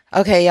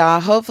 Okay, y'all.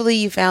 Hopefully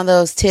you found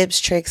those tips,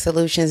 tricks,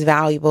 solutions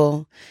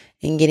valuable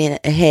in getting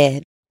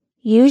ahead.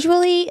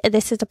 Usually,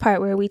 this is the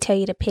part where we tell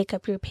you to pick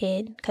up your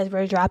pen because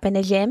we're dropping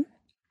a gem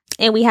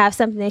and we have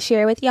something to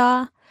share with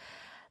y'all.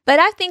 But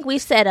I think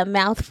we've said a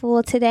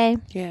mouthful today.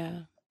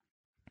 Yeah.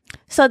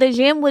 So the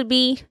gem would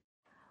be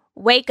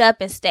wake up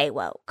and stay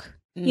woke.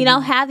 You know,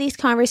 have these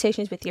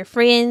conversations with your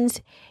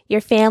friends, your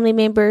family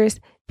members.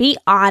 Be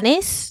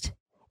honest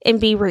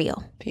and be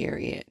real.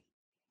 Period.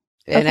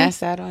 And that's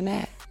that on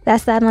that.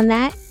 That's that on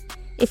that.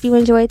 If you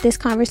enjoyed this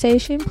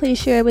conversation,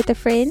 please share it with a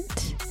friend.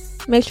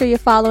 Make sure you're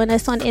following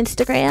us on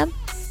Instagram.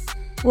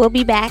 We'll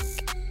be back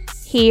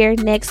here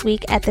next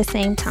week at the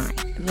same time.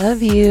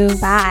 Love you.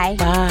 Bye.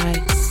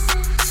 Bye.